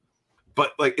yourself.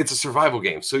 But like it's a survival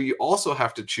game, so you also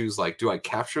have to choose like, do I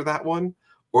capture that one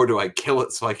or do I kill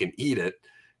it so I can eat it?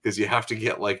 Because you have to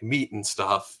get like meat and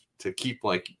stuff to keep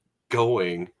like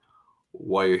going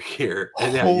while you're here.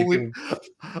 And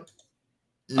yeah,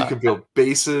 you can build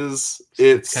bases.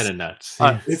 It's kind of nuts.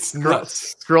 It's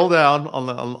nuts. Scroll down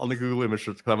on the Google image.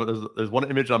 There's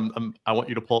one image I want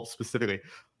you to pull up specifically.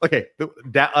 Okay,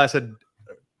 I said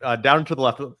down to the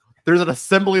left. There's an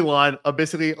assembly line of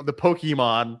basically the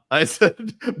Pokemon. I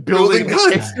said building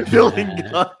guns. Building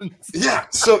guns. Yeah.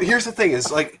 So here's the thing: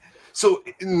 is like, so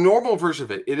normal version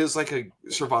of it is like a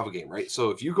survival game, right?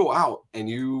 So if you go out and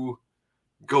you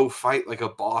go fight like a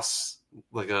boss,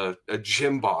 like a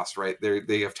gym boss, right?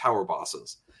 They have tower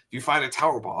bosses. If you fight a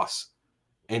tower boss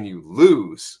and you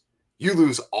lose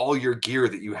all your gear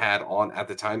that you had on at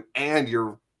the time and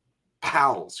your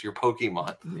pals, your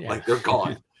Pokemon, like they're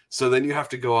gone. So then you have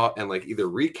to go out and like either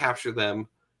recapture them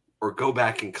or go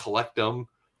back and collect them.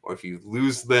 Or if you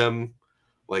lose them,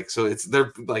 like, so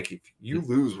they're like, if you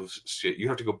lose shit, you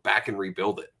have to go back and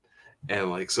rebuild it. And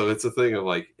like, so it's a thing of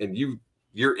like, and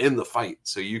you're in the fight,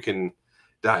 so you can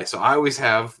die. So I always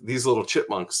have these little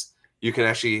chipmunks. You can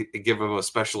actually give them a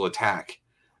special attack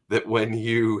that when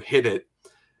you hit it,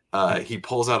 he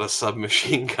pulls out a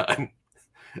submachine gun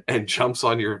and jumps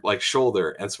on your like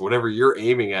shoulder, and so whatever you're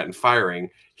aiming at and firing,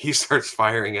 he starts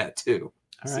firing at too.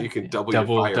 So you can double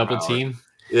double team.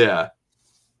 Yeah.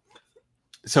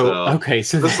 So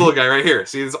this little guy right here,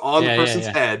 see, it's on the person's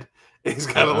head. And he's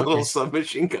got a little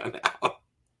submachine gun out,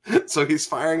 so he's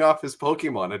firing off his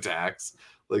Pokemon attacks.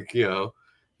 Like, you know,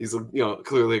 he's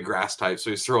clearly a grass type, so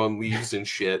he's throwing leaves and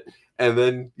shit. And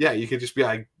then you can just be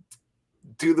like,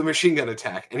 do the machine gun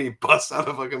attack, and he busts out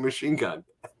of like a machine gun.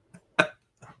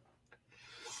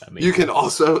 You can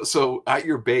also, so at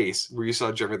your base where you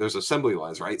saw Jeremy, there's assembly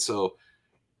lines, right? So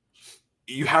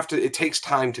you have to, it takes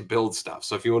time to build stuff.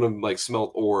 So if you want to like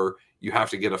smelt ore, you have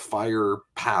to get a fire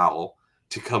pal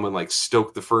to come and like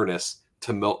stoke the furnace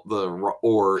to melt the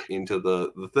ore into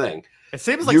the thing. It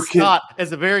seems like Scott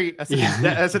is a very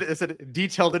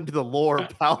detailed into the lore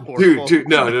power. Dude,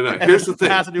 no. Here's the thing.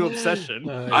 Has a new obsession.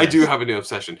 I do have a new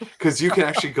obsession because you can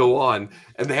actually go on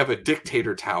and they have a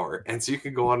dictator tower, and so you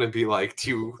can go on and be like, do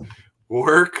you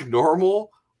work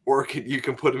normal, or you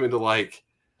can put them into like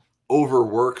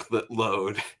overwork that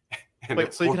load.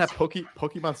 Wait, so you can have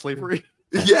Pokemon slavery?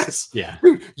 Yes. Yeah.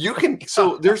 Dude, you can.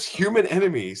 So there's human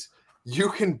enemies. You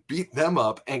can beat them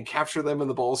up and capture them in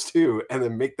the balls too, and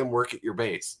then make them work at your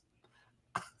base.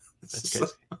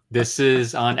 This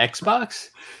is on Xbox?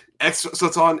 So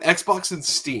it's on Xbox and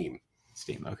Steam.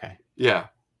 Steam, okay. Yeah.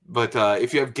 But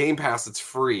if you have Game Pass, it's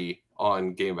free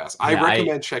on Game Pass. I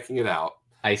recommend checking it out.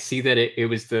 I see that it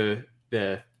was the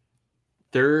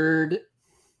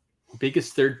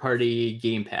biggest third-party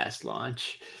Game Pass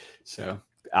launch. So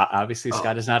obviously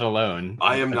Scott is not alone.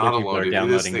 I am not alone.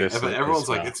 Downloading this everyone's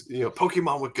like, it's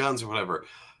Pokemon with guns or whatever,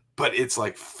 but it's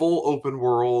like full open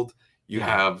world. You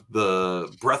have the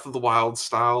Breath of the Wild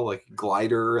style, like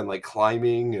glider and like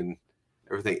climbing and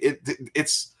everything.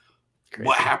 It's crazy.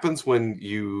 What happens when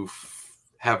you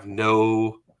have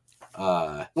no.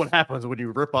 What happens when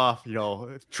you rip off,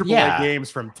 AAA games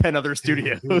from 10 other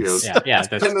studios? That's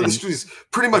 10 other studios,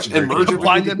 pretty much, and merge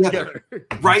them together,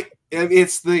 right? And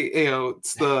it's the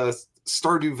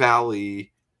Stardew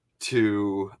Valley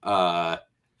to the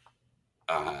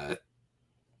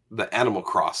Animal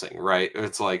Crossing, right?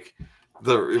 It's like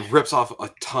it rips off a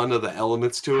ton of the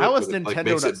elements to it. How is but Nintendo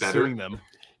makes not it better. suing them?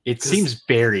 It seems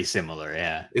very similar,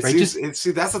 yeah. It right? seems.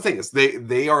 See, that's the thing is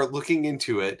they are looking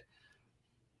into it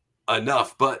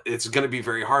enough, but it's going to be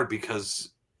very hard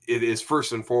because it is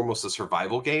first and foremost a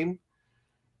survival game,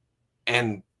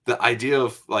 and the idea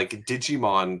of like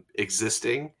Digimon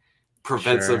existing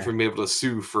prevents them from being able to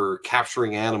sue for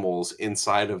capturing animals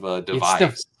inside of a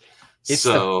device. It's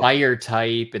the fire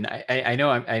type, and I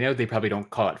know they probably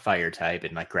don't call it fire type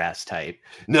and like grass type.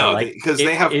 No, because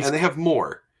they have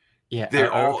more. Yeah,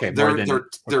 they're all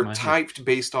they're typed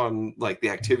based on like the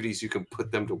activities you can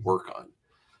put them to work on.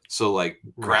 So like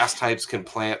grass types can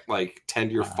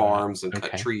tend your farms and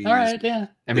cut trees. All right, yeah.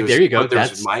 I mean, there you go.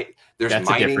 There's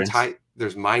mining type.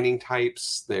 There's mining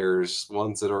types. There's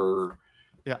ones that are.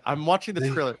 Yeah, I'm watching the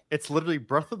trailer. It's literally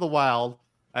Breath of the Wild.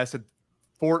 I said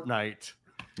Fortnite,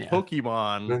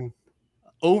 Pokemon,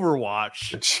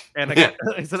 Overwatch, and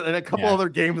a couple other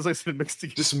games I said mixed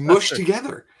together. Just mushed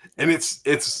together. And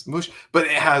it's mush, but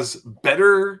it has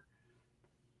better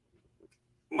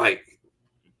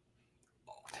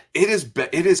it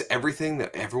is everything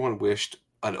that everyone wished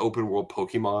an open world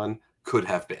Pokemon could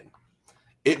have been.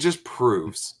 It just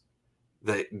proves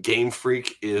that Game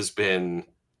Freak has been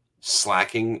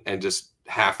slacking and just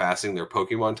half-assing their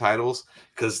Pokemon titles,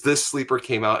 because this sleeper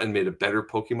came out and made a better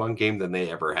Pokemon game than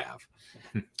they ever have.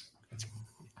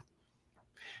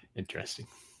 Interesting.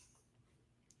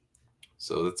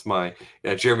 So that's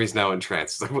Jeremy's now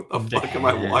entranced. Like, what the fuck am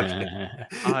I watching?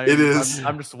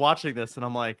 I'm just watching this and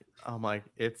I'm like,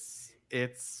 it's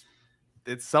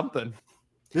something.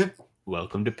 Yeah.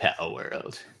 Welcome to Pal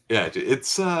World. Yeah,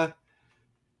 it's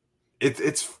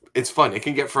fun. It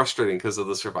can get frustrating because of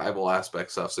the survival aspect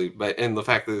stuff. And the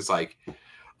fact that it's like,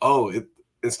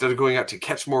 instead of going out to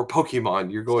catch more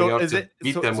Pokemon, you're going out to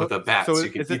beat them with a bat so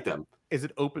you can beat them. Is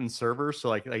it open server? So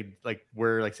like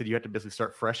where like said you have to basically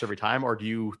start fresh every time, or do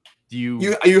you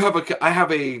I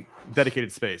have a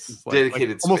dedicated space, space.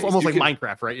 Almost like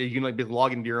Minecraft, right? You can like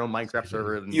log into your own Minecraft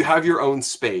server. And you have your own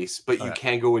space, but you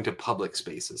can go into public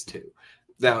spaces too.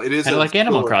 Now it is like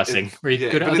Animal Crossing, where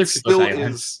you go to other people's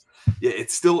islands.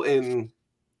 It's still in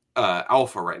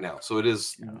alpha right now, so it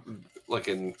is like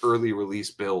an early release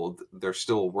build. They're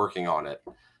still working on it,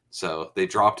 so they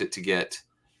dropped it to get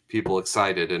people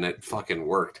excited, and it fucking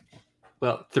worked.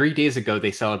 Well, 3 days ago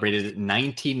they celebrated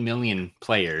 19 million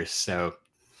players, so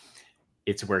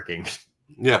it's working.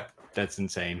 Yeah, that's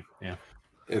insane. Yeah,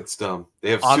 it's dumb.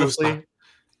 They have honestly.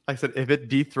 I said if it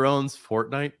dethrones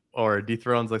Fortnite or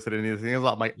dethrones, like I said, any of these things,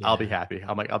 I'll be happy.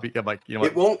 I'm like, you know,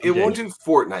 it won't do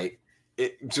Fortnite.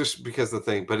 It just because of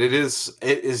the thing, but it is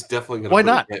definitely going to. Why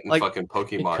not? Hit in fucking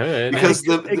Pokemon? Because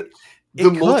the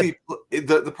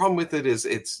problem with it is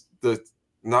it's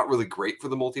not really great for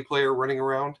the multiplayer running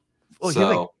around.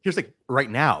 Well, here's like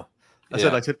right now. I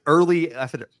said early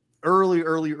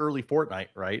Fortnite,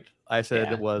 right? I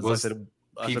said it was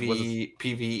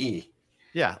PvE.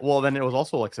 Yeah. Well, then it was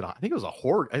also like I think it was a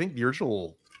horde. I think the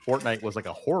original Fortnite was like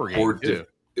a horde game too.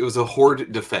 It was a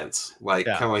horde defense, kind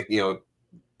of like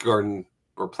Garden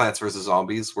or Plants vs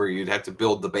Zombies, where you'd have to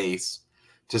build the base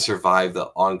to survive the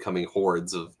oncoming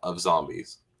hordes of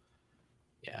zombies.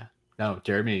 Yeah. No,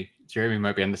 Jeremy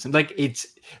might be on this. Like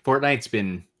Fortnite's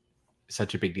been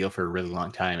such a big deal for a really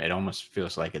long time. It almost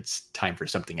feels like it's time for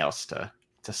something else to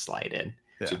slide in.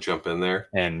 To jump in there.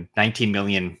 And 19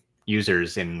 million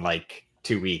users in like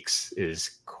 2 weeks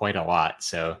is quite a lot.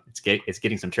 So it's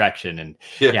getting some traction, and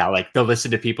like they'll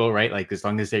listen to people, right? Like as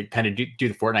long as they kind of do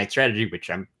the Fortnite strategy, which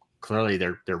I'm clearly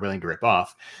they're willing to rip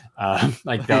off.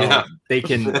 They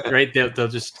can, right? They'll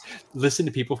just listen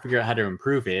to people, figure out how to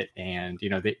improve it. And,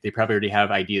 they probably already have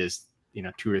ideas,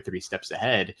 2 or 3 steps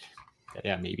ahead.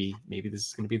 But maybe this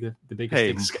is going to be the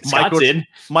biggest thing.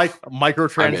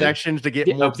 Microtransactions to get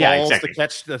more balls to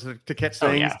catch things.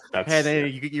 Oh, yeah,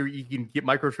 and you can get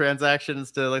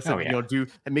microtransactions to do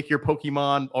and make your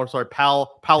Pokemon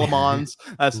Palamons.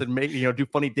 I said do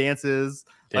funny dances.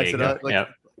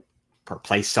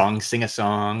 Play songs, sing a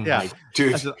song. Yeah,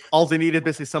 dude. All they needed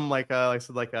basically some like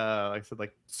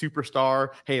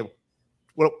superstar. Hey,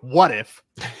 what if?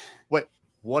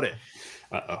 What if?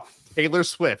 Uh-oh. Taylor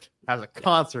Swift has a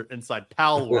concert inside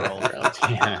Pal World.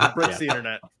 Breaks the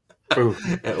internet. Ooh.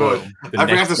 I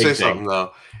forgot to say something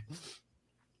though.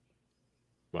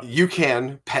 What? You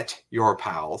can pet your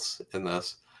pals in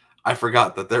this. I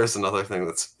forgot that there's another thing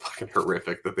that's fucking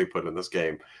horrific that they put in this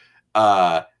game.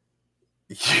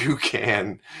 You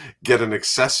can get an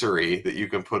accessory that you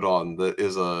can put on that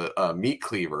is a meat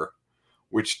cleaver,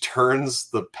 which turns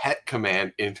the pet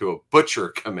command into a butcher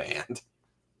command.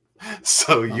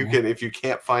 So you can, if you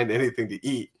can't find anything to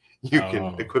eat, you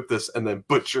can equip this and then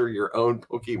butcher your own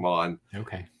Pokemon.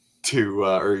 Okay.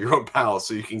 Or your own pals,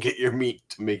 so you can get your meat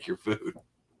to make your food.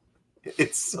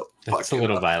 It's so that's a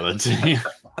little violent,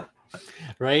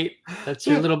 right? That's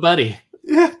your little buddy.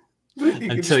 Yeah.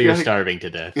 Until you're starving to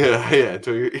death. Yeah.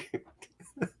 Until you're.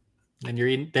 And you're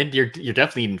eating. Then you're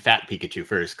definitely eating fat Pikachu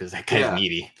first because that guy's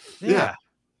meaty. Yeah.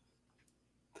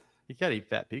 You gotta eat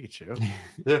fat Pikachu.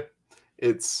 Yeah.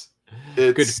 It's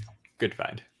good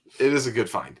find. It is a good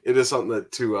find. It is something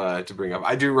that to bring up.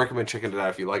 I do recommend checking it out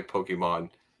if you like Pokemon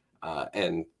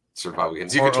and survival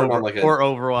games. You can turn on or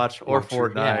Overwatch or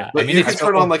Fortnite. Yeah. But you can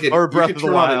turn on like or Breath of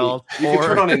the Wild. You can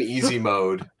turn on an easy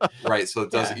mode, right? So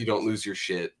it does you don't lose your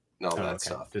shit and all that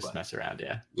stuff. Just mess around,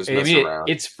 Just mess around.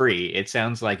 It's free. It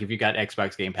sounds like if you got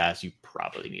Xbox Game Pass, you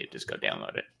probably need to just go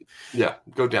download it. Yeah,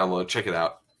 go download, check it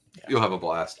out. Yeah. You'll have a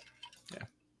blast. Yeah.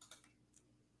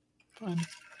 Fun.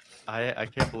 I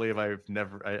can't believe I've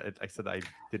never. I said I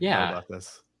didn't know about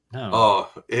this. No.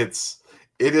 Oh,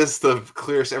 it is the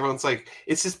clearest. Everyone's like,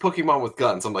 it's just Pokemon with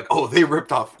guns. I'm like, oh, they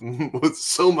ripped off with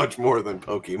so much more than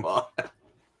Pokemon.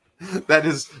 That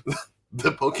is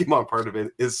the Pokemon part of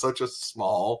it is such a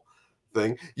small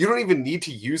thing. You don't even need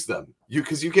to use them.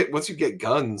 Because you get once you get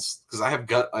guns. Because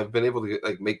I've been able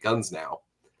to make guns now.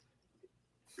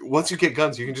 Once you get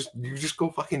guns, you just go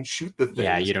fucking shoot the thing.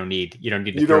 Yeah, you don't need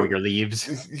to throw your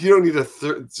leaves. You don't need to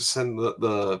send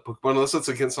the Pokemon unless it's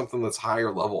against something that's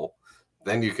higher level.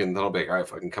 Then that'll be like, all right,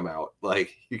 fucking come out.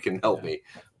 Like, you can help me.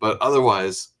 But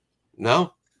otherwise,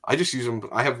 no. I just use them.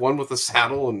 I have one with a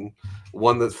saddle and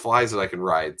one that flies that I can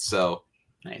ride. So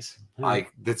nice.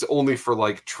 That's only for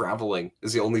like traveling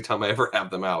is the only time I ever have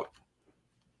them out.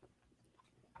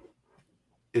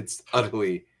 It's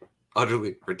utterly,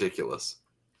 utterly ridiculous.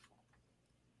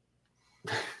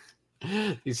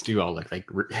 These two all look like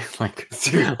rip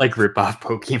off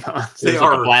Pokemon. They There's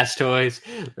are like Blastoise,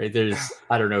 right? There's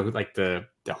I don't know, like the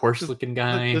horse looking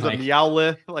guy. There's like, a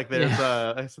Meowth. Like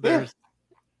there's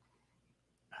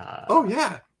oh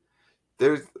yeah.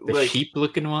 There's the sheep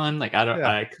looking one. Like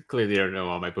I clearly don't know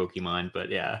all my Pokemon,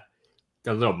 but yeah.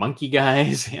 The little monkey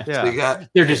guys. Yeah. So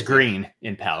they're just green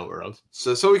in Pal World.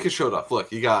 So we can show it off.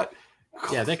 Look, you got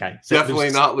that guy.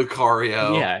 Definitely not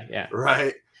Lucario. Yeah.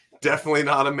 Right. Definitely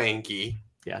not a Mankey.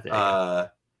 Yeah.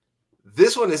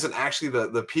 This one isn't actually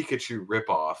the Pikachu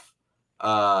ripoff.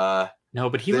 No,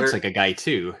 but he looks like a guy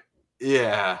too.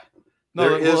 Yeah. No,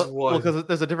 there is one because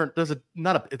there's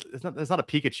not a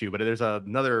Pikachu, but there's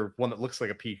another one that looks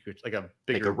like a Pikachu, like a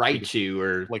bigger Raichu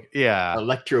or like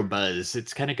Electrobuzz.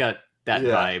 It's kind of got that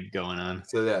vibe going on.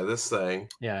 So yeah, this thing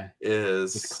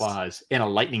is with claws and a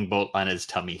lightning bolt on his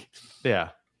tummy. Yeah.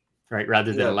 Right,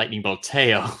 rather than a lightning bolt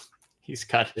tail. He's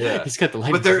got the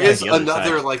lightning. But there is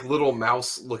another like little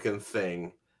mouse looking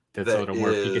thing that's a little more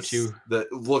Pikachu.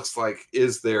 That looks like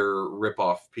is their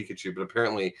ripoff Pikachu, but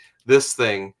apparently this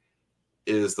thing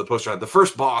is the poster. The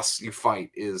first boss you fight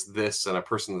is this and a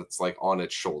person that's like on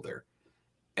its shoulder.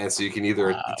 And so you can either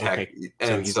attack okay.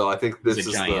 and so I think this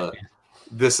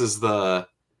is the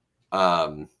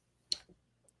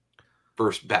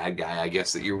first bad guy, I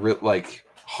guess, that you like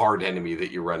hard enemy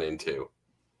that you run into.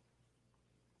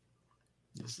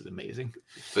 This is amazing.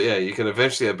 But yeah, you can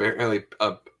eventually apparently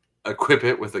equip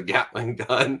it with a Gatling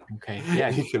gun. Okay, yeah,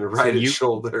 you can ride its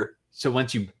shoulder. So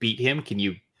once you beat him, can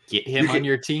you get him on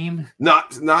your team?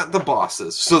 Not the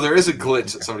bosses. So there is a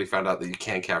glitch that somebody found out that you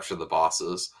can capture the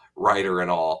bosses, Rider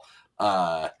and all.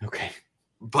 Okay,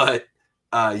 but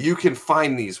you can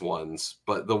find these ones,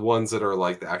 but the ones that are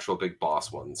like the actual big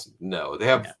boss ones, no, they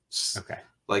have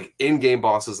like in-game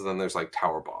bosses, and then there's like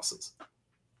tower bosses.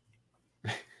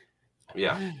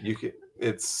 Yeah, you can.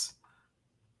 It's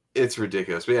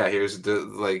ridiculous. But yeah, here's the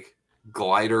like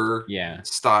glider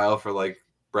style for like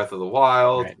Breath of the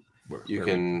Wild. Right. You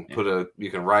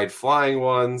can ride flying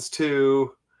ones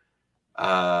too.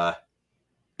 I'm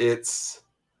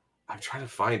trying to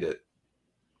find it.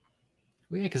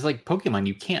 Well, yeah, because like Pokemon,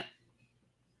 you can't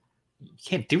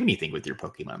do anything with your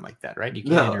Pokemon like that, right? You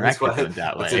can't interact with them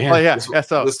that way. Oh yeah,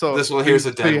 this one here's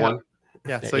a dead one.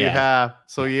 Yeah,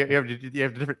 so you have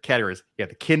different categories. You have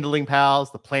the kindling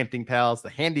pals, the planting pals,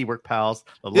 the handiwork pals,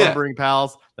 the lumbering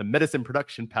pals, the medicine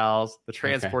production pals, the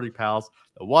transporting pals,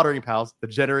 the watering pals, the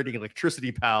generating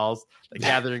electricity pals, the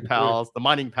gathering pals, the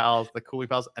mining pals, the cooling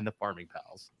pals, and the farming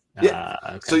pals. Yeah.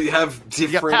 So you have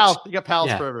different. You got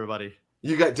pals for everybody.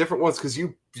 You got different ones because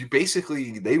you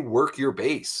basically they work your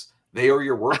base. They are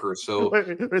your workers. So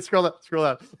wait, scroll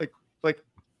that. Like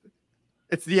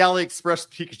it's the AliExpress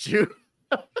Pikachu.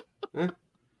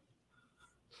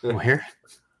 Where?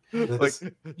 Like,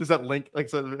 does that link? Like,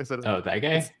 so Oh, that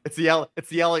guy. It's the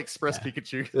AliExpress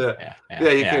Pikachu.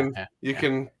 You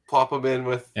can plop them in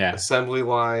with assembly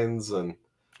lines and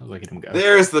look at him go.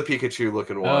 There's the Pikachu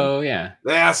looking one. Oh yeah,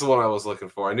 that's the one I was looking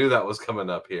for. I knew that was coming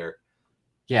up here.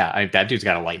 Yeah, that dude's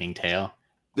got a lightning tail.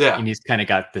 Yeah, and he's kind of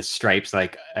got the stripes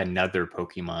like another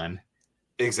Pokemon.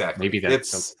 Exactly. Maybe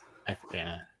that's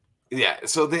yeah.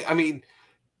 So they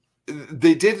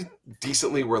did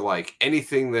decently. Where like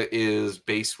anything that is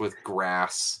based with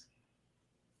grass.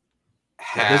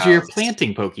 Those are your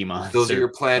planting Pokemon. Those are your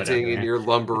planting and your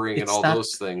lumbering and all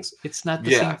those things. It's not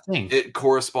the same thing. It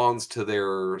corresponds to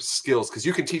their skills because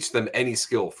you can teach them any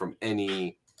skill from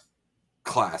any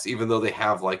class, even though they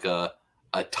have like a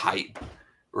type,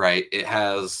 right? It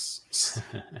has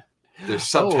their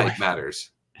subtype matters.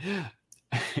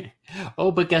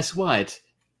 Oh, but guess what?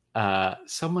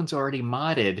 Someone's already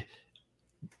modded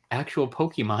actual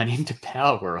Pokemon into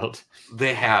Pal World.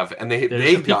 They have, and they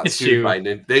got sued by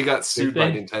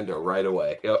Nintendo right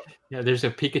away. Yep. Yeah, there's a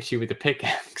Pikachu with a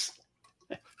pickaxe.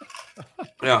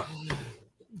 Yeah.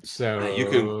 So you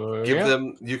can give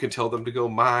them, you can tell them to go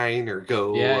mine or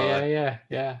go.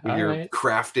 Yeah. When you're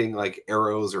crafting like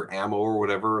arrows or ammo or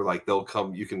whatever, like they'll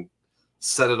come. You can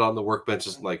set it on the workbench,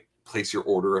 just like place your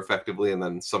order effectively, and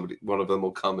then one of them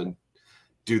will come and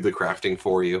do the crafting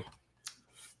for you.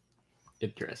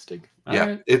 Interesting. All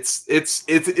right. It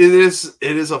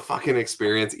is a fucking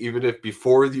experience. Even if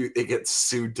before it gets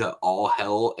sued to all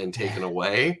hell and taken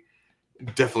away,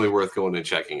 definitely worth going and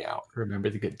checking out.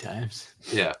 Remember the good times.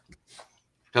 Yeah,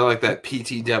 kind of like that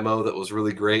PT demo that was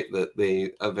really great that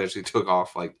they eventually took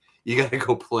off. Like you got to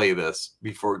go play this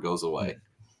before it goes away.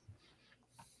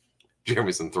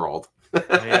 Jeremy's enthralled.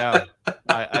 I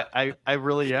am. I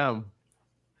really am,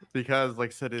 because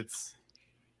like I said, it's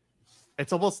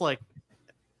almost like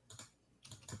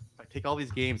take all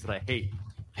these games that I hate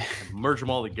and merge them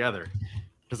all together.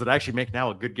 Does it actually make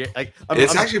now a good game? Like,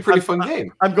 it's actually a pretty fun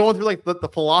game. I'm going through like the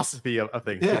philosophy of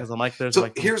things because I'm like, I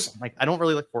don't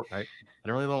really like Fortnite. I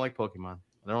don't like Pokemon.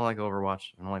 I don't like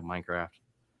Overwatch. I don't like Minecraft.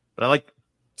 But I like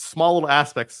small little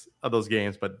aspects of those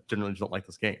games, but generally don't like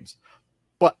those games.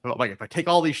 But I'm like, if I take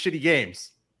all these shitty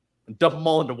games and dump them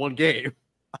all into one game,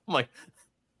 I'm like,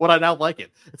 would I now like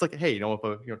it? It's like, hey, if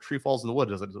a tree falls in the wood,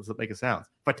 does it make a sound?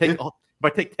 If I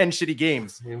take 10 shitty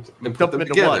games and dump them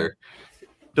into together,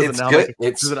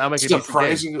 it's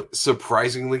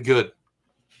surprisingly good.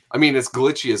 I mean, it's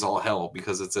glitchy as all hell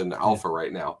because it's in alpha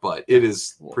right now, but it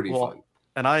is pretty fun.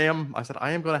 And I am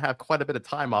going to have quite a bit of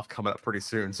time off coming up pretty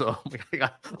soon, so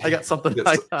I got something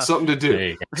something to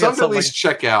do, something to at least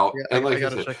check out. Yeah, and like I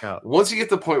gotta check out. Once you get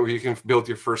to the point where you can build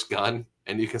your first gun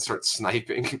and you can start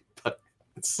sniping, but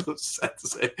it's so sad to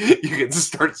say, you can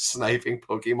start sniping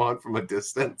Pokemon from a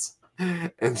distance,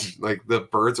 and like the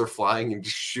birds are flying and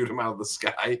just shoot them out of the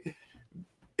sky.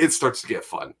 It starts to get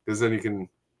fun because then you can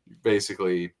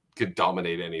basically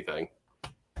dominate anything.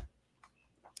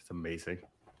 It's amazing.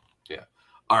 Yeah.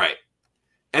 All right.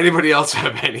 Anybody else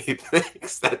have anything?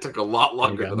 That took a lot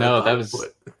longer than I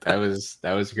thought.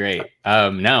 That was great.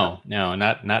 No,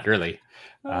 not really.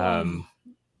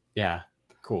 Yeah,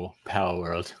 cool. Pal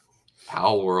World.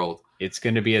 It's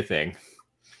going to be a thing.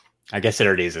 I guess it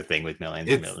already is a thing with millions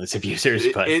and millions of users,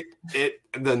 but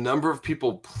the number of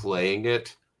people playing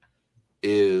it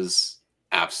is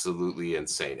absolutely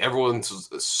insane. Everyone's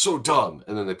so dumb,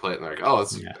 and then they play it and they're like, "Oh,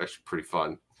 it's actually pretty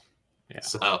fun." Yeah.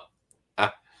 So,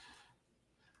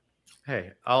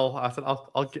 hey,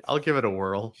 I'll give it a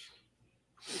whirl,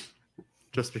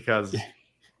 just because.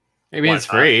 Maybe it's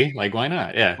free. Like, why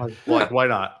not? Yeah. Like, why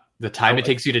not? The time it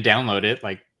takes you to download it,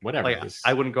 like whatever. Like,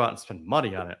 I wouldn't go out and spend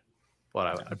money on it,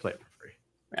 but I'd play it for free.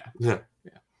 Yeah.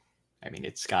 I mean,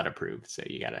 it's got approved, so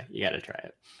you gotta try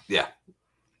it. Yeah.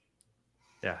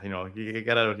 Yeah, you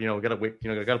gotta wait.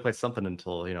 Gotta play something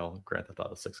until Grand Theft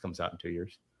Auto 6 comes out in 2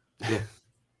 years. Yeah.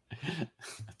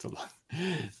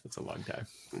 That's a long time.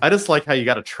 I just like how you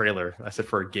got a trailer. I said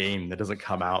for a game that doesn't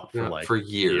come out for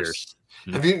years.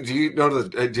 Have you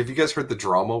guys heard the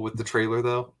drama with the trailer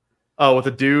though? Oh, with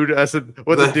the dude. I said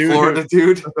with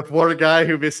the Florida guy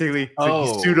who basically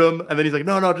he sued him, and then he's like,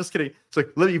 no, just kidding. It's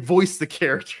like, let me voice the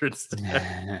character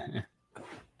instead.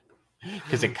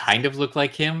 Because it kind of looked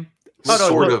like him.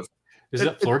 Sort of. Is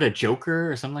it Florida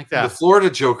Joker or something like that? The Florida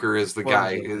Joker is the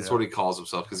guy. Is what he calls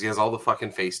himself because he has all the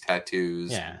fucking face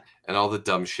tattoos and all the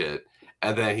dumb shit.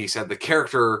 And then he said the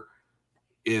character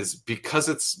is, because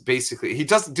it's basically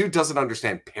dude doesn't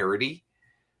understand parody,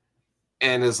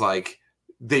 and is like,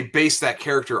 they base that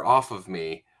character off of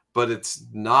me, but it's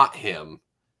not him,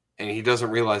 and he doesn't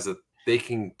realize that they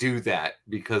can do that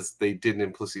because they didn't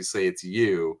implicitly say it's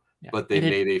you. but they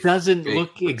made it doesn't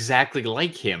look exactly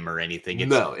like him or anything.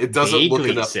 It's it doesn't look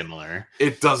enough similar.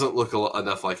 It doesn't look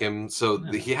enough like him, so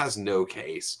he has no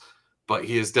case. But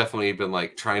he has definitely been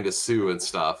like trying to sue and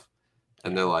stuff,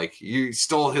 and they're like, "You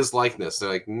stole his likeness." They're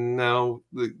like, "No,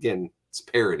 again, it's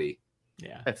parody."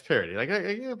 Yeah, it's parody.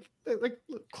 Like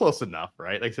close enough,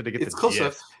 right? Like so to get it's close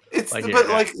enough. It's like,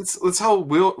 it's how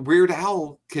Weird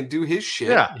Al can do his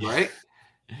shit, right?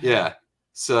 Yeah.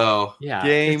 So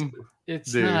game.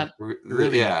 It's not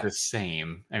really the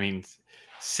same. I mean,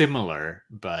 similar,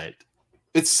 but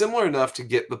it's similar enough to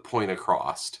get the point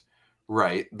across,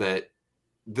 right? That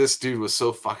this dude was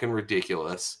so fucking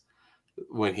ridiculous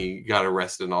when he got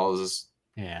arrested and all his,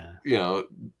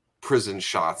 prison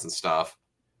shots and stuff,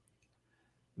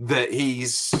 that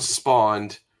he's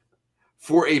spawned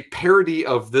for a parody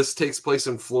of This Takes Place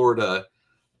in Florida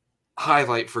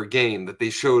highlight for game that they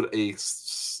showed a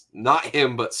not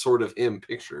him but sort of him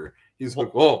picture. He's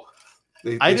like, whoa,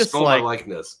 they stole my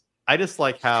likeness. I just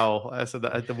like how I said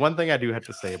that the one thing I do have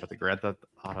to say about the Grand Theft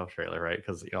Auto trailer, right?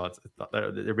 Because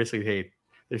they're basically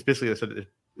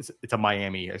it's a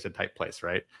Miami type place,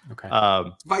 right? Okay.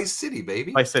 Vice City,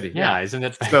 baby. Vice City, isn't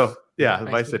it? So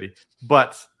Vice City.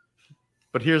 But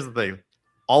here's the thing: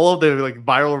 all of the like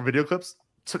viral video clips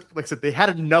took, like I said, they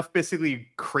had enough basically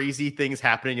crazy things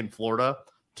happening in Florida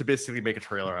to basically make a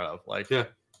trailer out of. Like that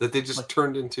they just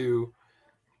turned into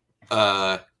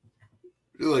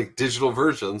like digital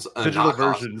versions. Like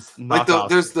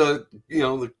there's the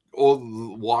the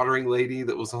old watering lady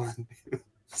that was on.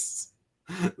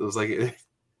 It was like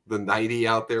the 90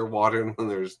 out there watering when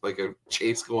there's like a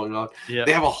chase going on. Yeah.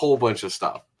 They have a whole bunch of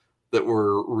stuff that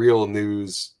were real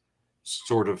news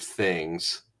sort of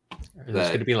things. Are those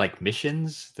going to be like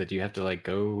missions that you have to like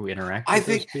go interact with? I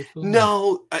think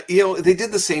no, they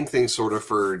did the same thing sort of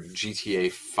for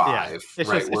GTA 5,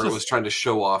 right? Where it was trying to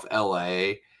show off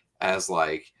LA as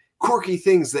like quirky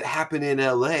things that happen in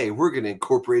LA. We're going to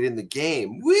incorporate in the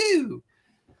game. Woo!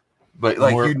 But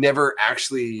like you never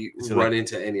actually run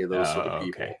into any of those sort of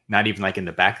people. Okay. Not even like in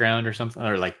the background or something,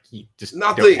 or like you just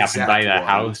not don't happen by the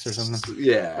house or something.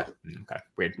 Yeah. Okay.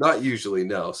 Weird. Not usually,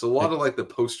 no. So a lot of like the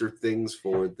poster things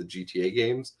for the GTA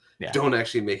games don't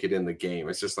actually make it in the game.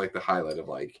 It's just like the highlight of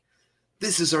like,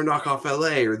 this is our knockoff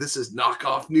LA or this is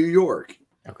knockoff New York.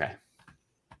 Okay.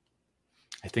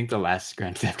 I think the last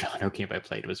Grand Theft Auto game I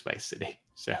played was Vice City.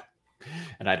 So,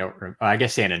 and I don't remember. I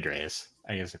guess San Andreas.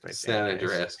 I guess I played San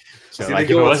Andreas. So like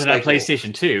if it wasn't on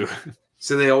PlayStation 2.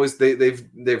 So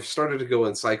they've started to go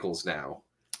in cycles now,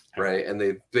 right? And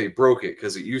they broke it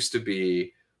because it used to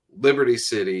be Liberty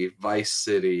City, Vice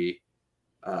City,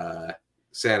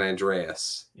 San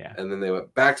Andreas. Yeah. And then they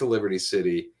went back to Liberty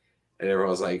City, and everyone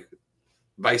was like,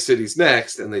 Vice City's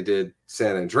next, and they did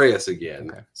San Andreas again.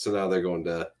 Okay. So now they're going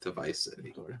to Vice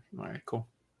City. All right, cool.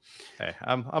 Hey,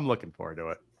 I'm looking forward to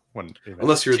it.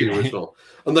 Unless you're the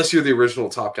original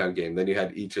top-down game, then you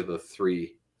had each of the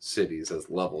 3 cities as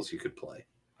levels you could play.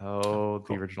 Oh,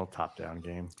 the original top-down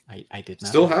game. I did not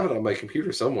still have it on my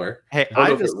computer somewhere. Hey, I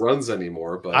don't know if it runs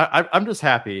anymore, but I'm just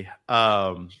happy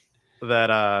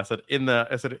that said in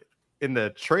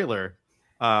the trailer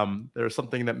there's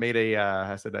something that made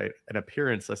an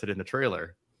appearance. I said in the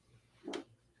trailer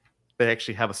they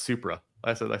actually have a Supra.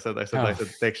 I said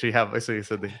they actually have. I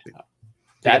said they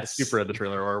that's Supra in the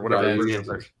trailer or whatever.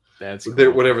 That's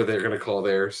cool. Whatever they're gonna call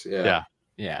theirs. Yeah.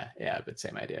 But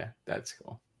same idea. That's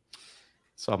cool.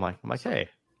 So I'm like, hey,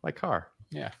 my car.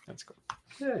 Yeah, that's cool.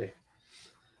 Hey.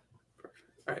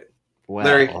 All right. Well,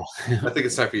 Larry, I think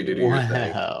it's time for you to do your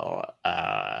thing. God,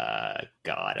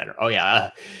 I don't. Oh yeah.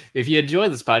 If you enjoy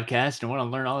this podcast and want to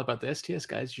learn all about the STS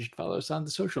guys, you should follow us on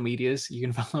the social medias. You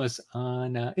can follow us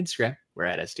on Instagram. We're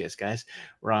at STS guys.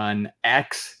 We're on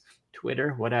X,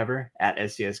 Twitter, whatever, at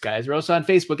STS guys. We're also on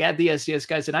Facebook at the STS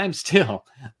guys, and I'm still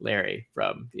Larry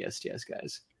from the STS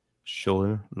guys. Show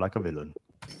him like a villain.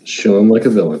 Show him like a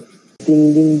villain.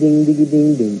 Ding ding ding ding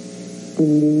ding ding.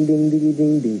 Ding ding ding ding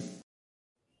ding ding.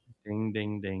 Ding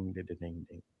ding ding ding ding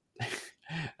ding.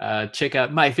 Check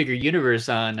out My Figure Universe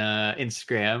on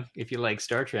Instagram if you like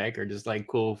Star Trek or just like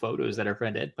cool photos that our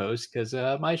friend Ed posts, because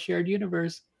My Shared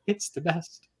Universe, it's the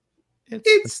best.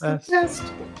 It's the best.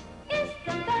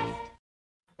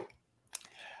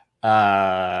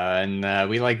 And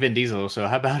we like Vin Diesel, so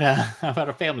how about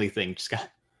a family thing, Scott?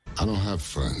 I don't have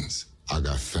friends. I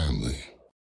got family.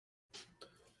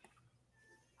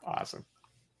 Awesome.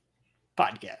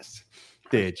 Podcast.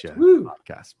 Did you?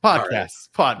 Podcast.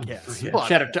 Yeah.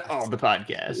 Shout out to all the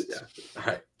podcasts. Yeah. All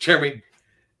right. Jeremy,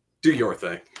 do your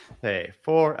thing. Hey,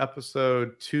 for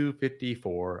episode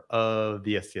 254 of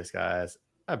the STS guys,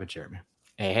 I've been Jeremy.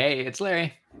 Hey, it's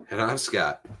Larry. And I'm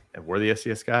Scott. And we're the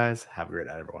STS guys. Have a great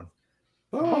night, everyone.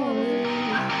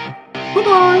 Bye.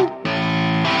 Bye-bye.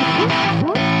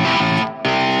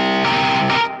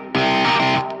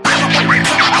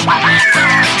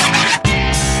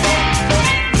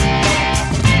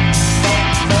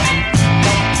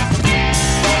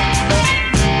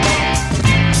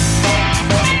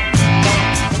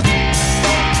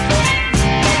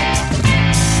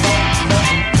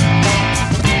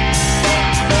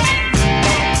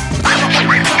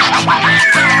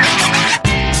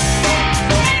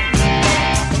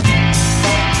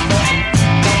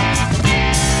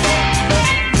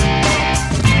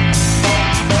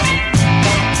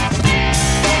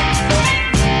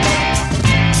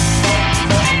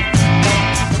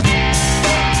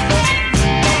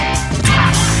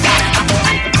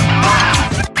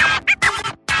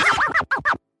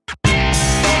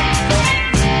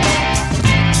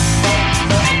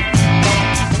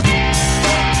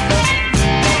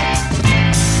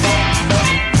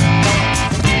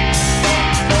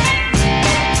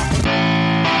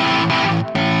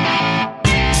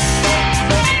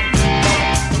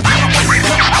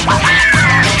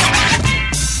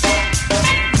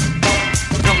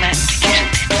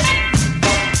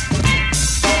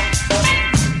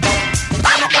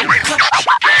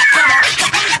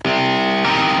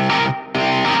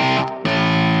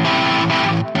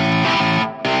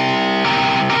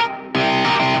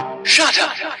 Shut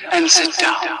up and sit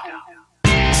down.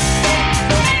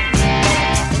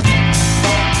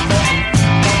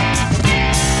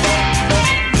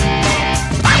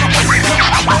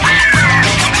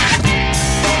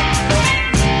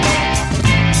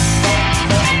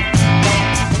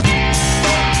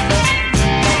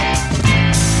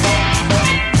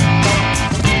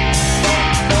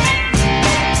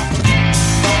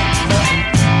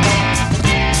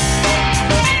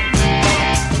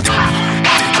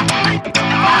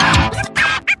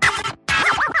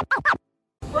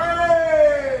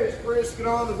 Brisket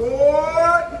on the board.